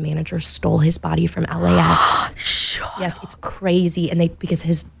friend and his manager stole his body from LAX. Yes, it's crazy. And because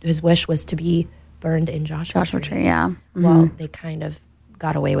his wish was to be burned in Joshua Tree. Yeah. Mm-hmm. Well, they kind of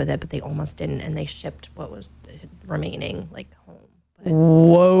got away with it, but they almost didn't, and they shipped what was remaining like home. But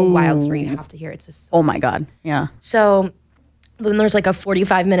whoa. A wild story. You have to hear it. It's just oh my God. Yeah. So then there's like a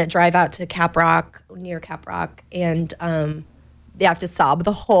 45-minute drive out to near Cap Rock, and they have to sob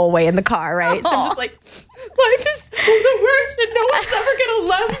the whole way in the car, right? So I'm just like, life is the worst and no one's ever gonna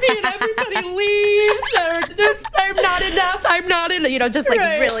love me and everybody leaves. I'm not enough. I'm not enough. Just like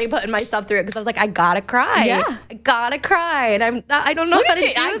really putting myself through it because I was like, I gotta cry. Yeah. I gotta cry. And I don't know how to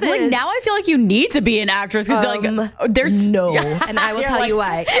do this. Like now I feel like you need to be an actress because there's no. And I will tell you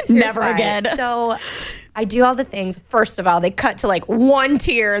why. Never again. So I do all the things. First of all, they cut to like one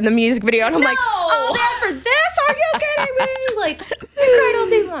tear in the music video. And I'm like, oh, they're for this? Are you kidding me? Like, I cried all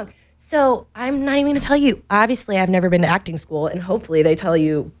day long. So I'm not even going to tell you. Obviously, I've never been to acting school. And hopefully they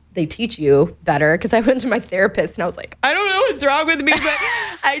teach you better. Because I went to my therapist and I was like, I don't know what's wrong with me. But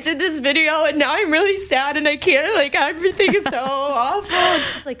I did this video and now I'm really sad and I can't. Like, everything is so awful.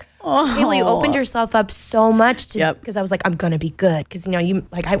 It's just like, Haley, you opened yourself up so much to because I was like, I'm going to be good. Because,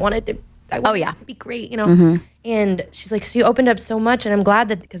 I wanted it to be great, Mm-hmm. And she's like, so you opened up so much, and I'm glad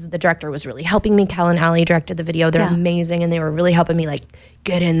that because the director was really helping me. Cal and Allie directed the video. They're amazing, and they were really helping me like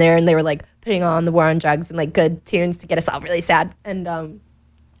get in there, and they were like putting on the War on Drugs and like good tunes to get us all really sad. And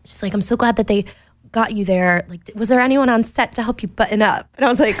she's like, I'm so glad that they got you there. Like, was there anyone on set to help you button up? And I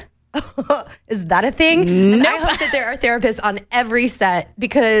was like, is that a thing? And I hope that there are therapists on every set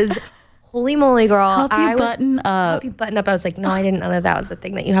because holy moly, girl. Help you button up. I was like, no, I didn't know that was a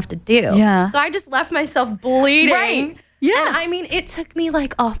thing that you have to do. Yeah. So I just left myself bleeding. Right. Yeah. And I mean, it took me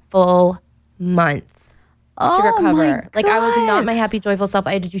like a full month to recover. Like I was not my happy, joyful self.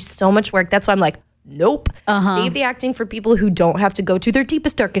 I had to do so much work. That's why I'm like, nope. Save the acting for people who don't have to go to their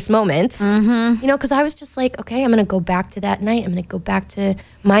deepest, darkest moments. Mm-hmm. Because I was just like, okay, I'm going to go back to that night. I'm going to go back to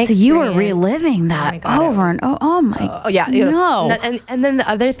my experience. You were reliving that over and over. Oh my. Oh yeah. No. And then the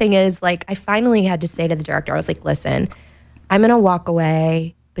other thing is like, I finally had to say to the director, I was like, listen, I'm going to walk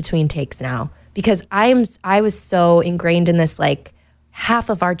away between takes now because I was so ingrained in this, like half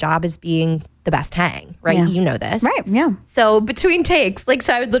of our job is being the best hang, right? Yeah. You know this. Right, yeah. So between takes, like,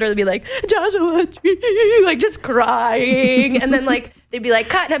 so I would literally be like, Joshua, like just crying. And then like, they'd be like,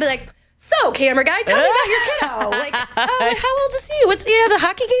 cut. And I'd be like, so camera guy, tell me about your kiddo. Like, how old is he? You have a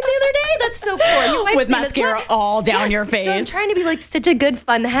hockey game the other day? That's so cool. Your wife's with mascara all down your face. So I'm trying to be like such a good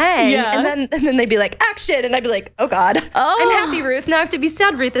fun hang. Yeah. And then they'd be like, action. And I'd be like, oh God, I'm happy, Ruth. Now I have to be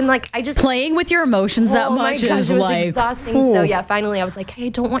sad, Ruth. And like, I just. Playing with your emotions that much is it was like. exhausting. So yeah, finally I was like, hey, I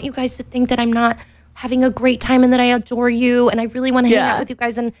don't want you guys to think that I'm not having a great time and that I adore you. And I really want to hang out with you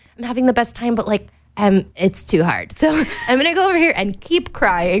guys and I'm having the best time. But like, it's too hard. So I'm going to go over here and keep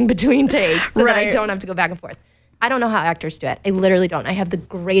crying between takes so that I don't have to go back and forth. I don't know how actors do it. I literally don't. I have the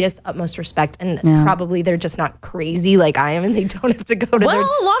greatest, utmost respect. And probably they're just not crazy like I am and they don't have to go to a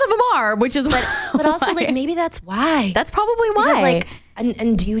lot of them are, which is but also like maybe that's why. That's probably why. Because, like,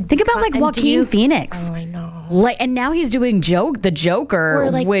 and do you think about like Joaquin Phoenix? Oh, I know. Like, and now he's doing the Joker,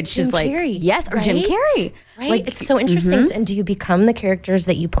 or like which Jim is like Carrey, or Jim Carrey. Right. Like, it's so interesting. Mm-hmm. And do you become the characters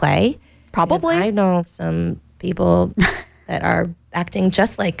that you play? Probably. Because I know some people that are acting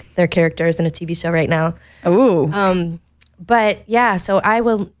just like their characters in a TV show right now. Ooh. But yeah, so it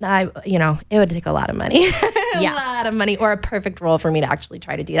would take a lot of money. A lot of money or a perfect role for me to actually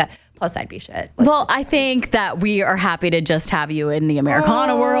try to do that. Plus, I'd be shit. I think that we are happy to just have you in the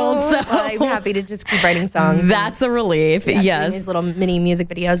Americana world. So I'm happy to just keep writing songs. That's a relief. Yes. These little mini music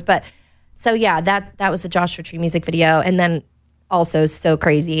videos. But so yeah, that was the Joshua Tree music video. And then also so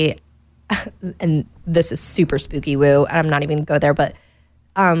crazy, and this is super spooky woo, and I'm not even going to go there, but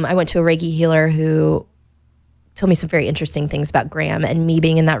I went to a Reiki healer who told me some very interesting things about Graham and me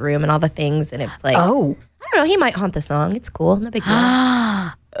being in that room and all the things. And it's like, I don't know, he might haunt the song. It's cool. No big deal.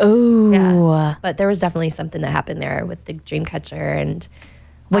 Oh. Yeah. But there was definitely something that happened there with the dream catcher. And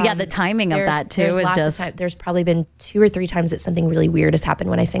Well, yeah, the timing of that too is just. There's probably been 2 or 3 times that something really weird has happened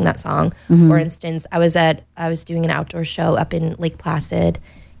when I sang that song. For instance, I was doing an outdoor show up in Lake Placid,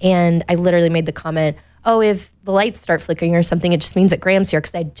 and I literally made the comment, "Oh, if the lights start flickering or something, it just means that Graham's here,"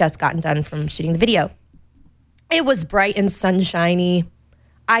 because I'd just gotten done from shooting the video. It was bright and sunshiny.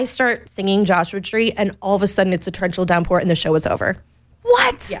 I start singing Joshua Tree, and all of a sudden it's a torrential downpour, and the show was over.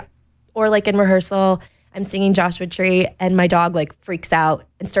 What? Yeah. Or like in rehearsal, I'm singing Joshua Tree, and my dog like freaks out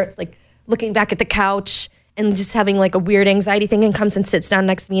and starts like looking back at the couch and just having like a weird anxiety thing, and comes and sits down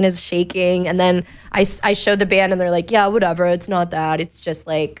next to me and is shaking. And then I showed the band, and they're like, "Yeah, whatever. It's not that. It's just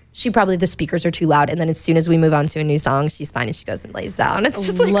like the speakers are too loud." And then as soon as we move on to a new song, she's fine and she goes and lays down. It's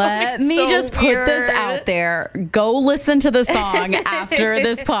just like, let me just put this out there. Go listen to the song after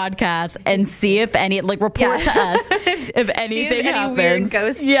this podcast and see if report to us if anything happens. Any weird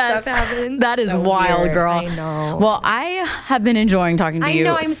ghost stuff happens. That is so wild, weird. girl. I know. Well, I have been enjoying talking to you. I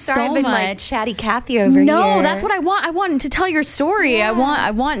know. I'm sorry. I've been much. like chatty Cathy over here. No, that's what I want. I want to tell your story. Yeah.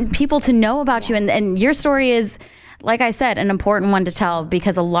 I want people to know about you, and your story is, like I said, an important one to tell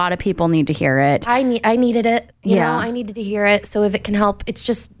because a lot of people need to hear it. I needed it. You know, I needed to hear it. So if it can help, it's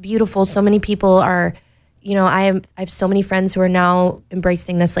just beautiful. So many people are, I have so many friends who are now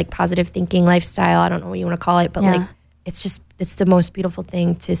embracing this like positive thinking lifestyle. I don't know what you want to call it, but like it's the most beautiful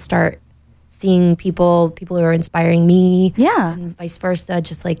thing to start seeing people who are inspiring me. Yeah. And vice versa.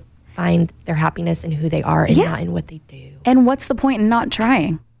 Just like find their happiness in who they are and not in what they do. And what's the point in not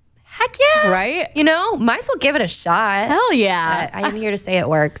trying? Heck yeah. Right? Might as well give it a shot. Hell yeah. But I am here to say it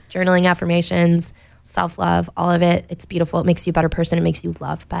works. Journaling, affirmations, self-love, all of it. It's beautiful. It makes you a better person. It makes you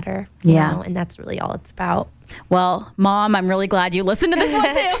love better. You know? And that's really all it's about. Well, Mom, I'm really glad you listened to this one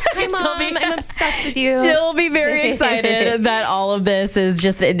too. Hi, Mom. I'm obsessed with you. She'll be very excited that all of this is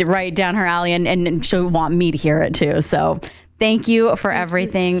just right down her alley, and she'll want me to hear it too. So thank you for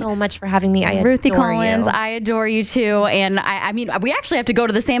everything. Thank you so much for having me. Ruthie Collins, I adore you too. And I mean, we actually have to go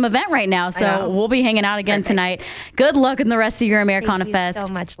to the same event right now, so we'll be hanging out again tonight. Good luck in the rest of your Americana Fest. Thank you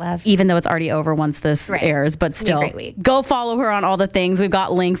so much, love. Even though it's already over once this airs, but still, go follow her on all the things. We've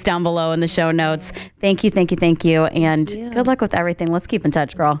got links down below in the show notes. Thank you. And good luck with everything. Let's keep in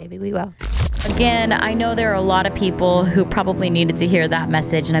touch, girl. Maybe we will. Again, I know there are a lot of people who probably needed to hear that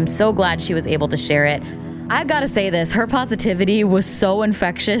message, and I'm so glad she was able to share it. I gotta say this, her positivity was so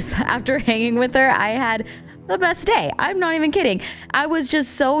infectious. After hanging with her, I had the best day. I'm not even kidding. I was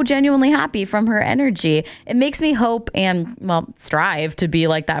just so genuinely happy from her energy. It makes me hope and, strive to be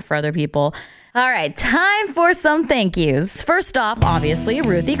like that for other people. All right, time for some thank yous. First off, obviously,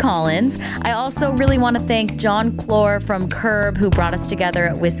 Ruthie Collins. I also really want to thank John Clore from Curb, who brought us together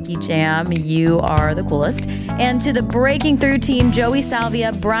at Whiskey Jam. You are the coolest. And to the Breaking Through team, Joey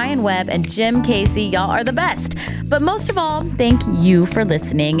Salvia, Brian Webb, and Jim Casey. Y'all are the best. But most of all, thank you for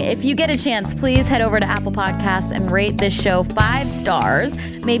listening. If you get a chance, please head over to Apple Podcasts and rate this show 5 stars.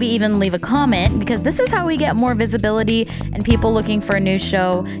 Maybe even leave a comment, because this is how we get more visibility and people looking for a new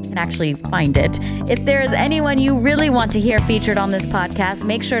show can actually find it. If there is anyone you really want to hear featured on this podcast,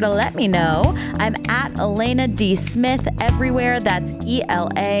 make sure to let me know. I'm at Elena D. Smith everywhere. That's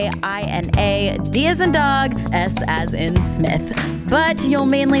ELAINA, D as in dog, S as in Smith. But you'll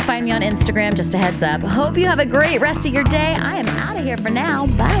mainly find me on Instagram, just a heads up. Hope you have a great rest of your day. I am out of here for now.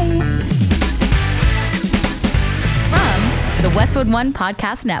 Bye. From the Westwood One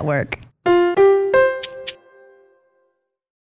Podcast Network.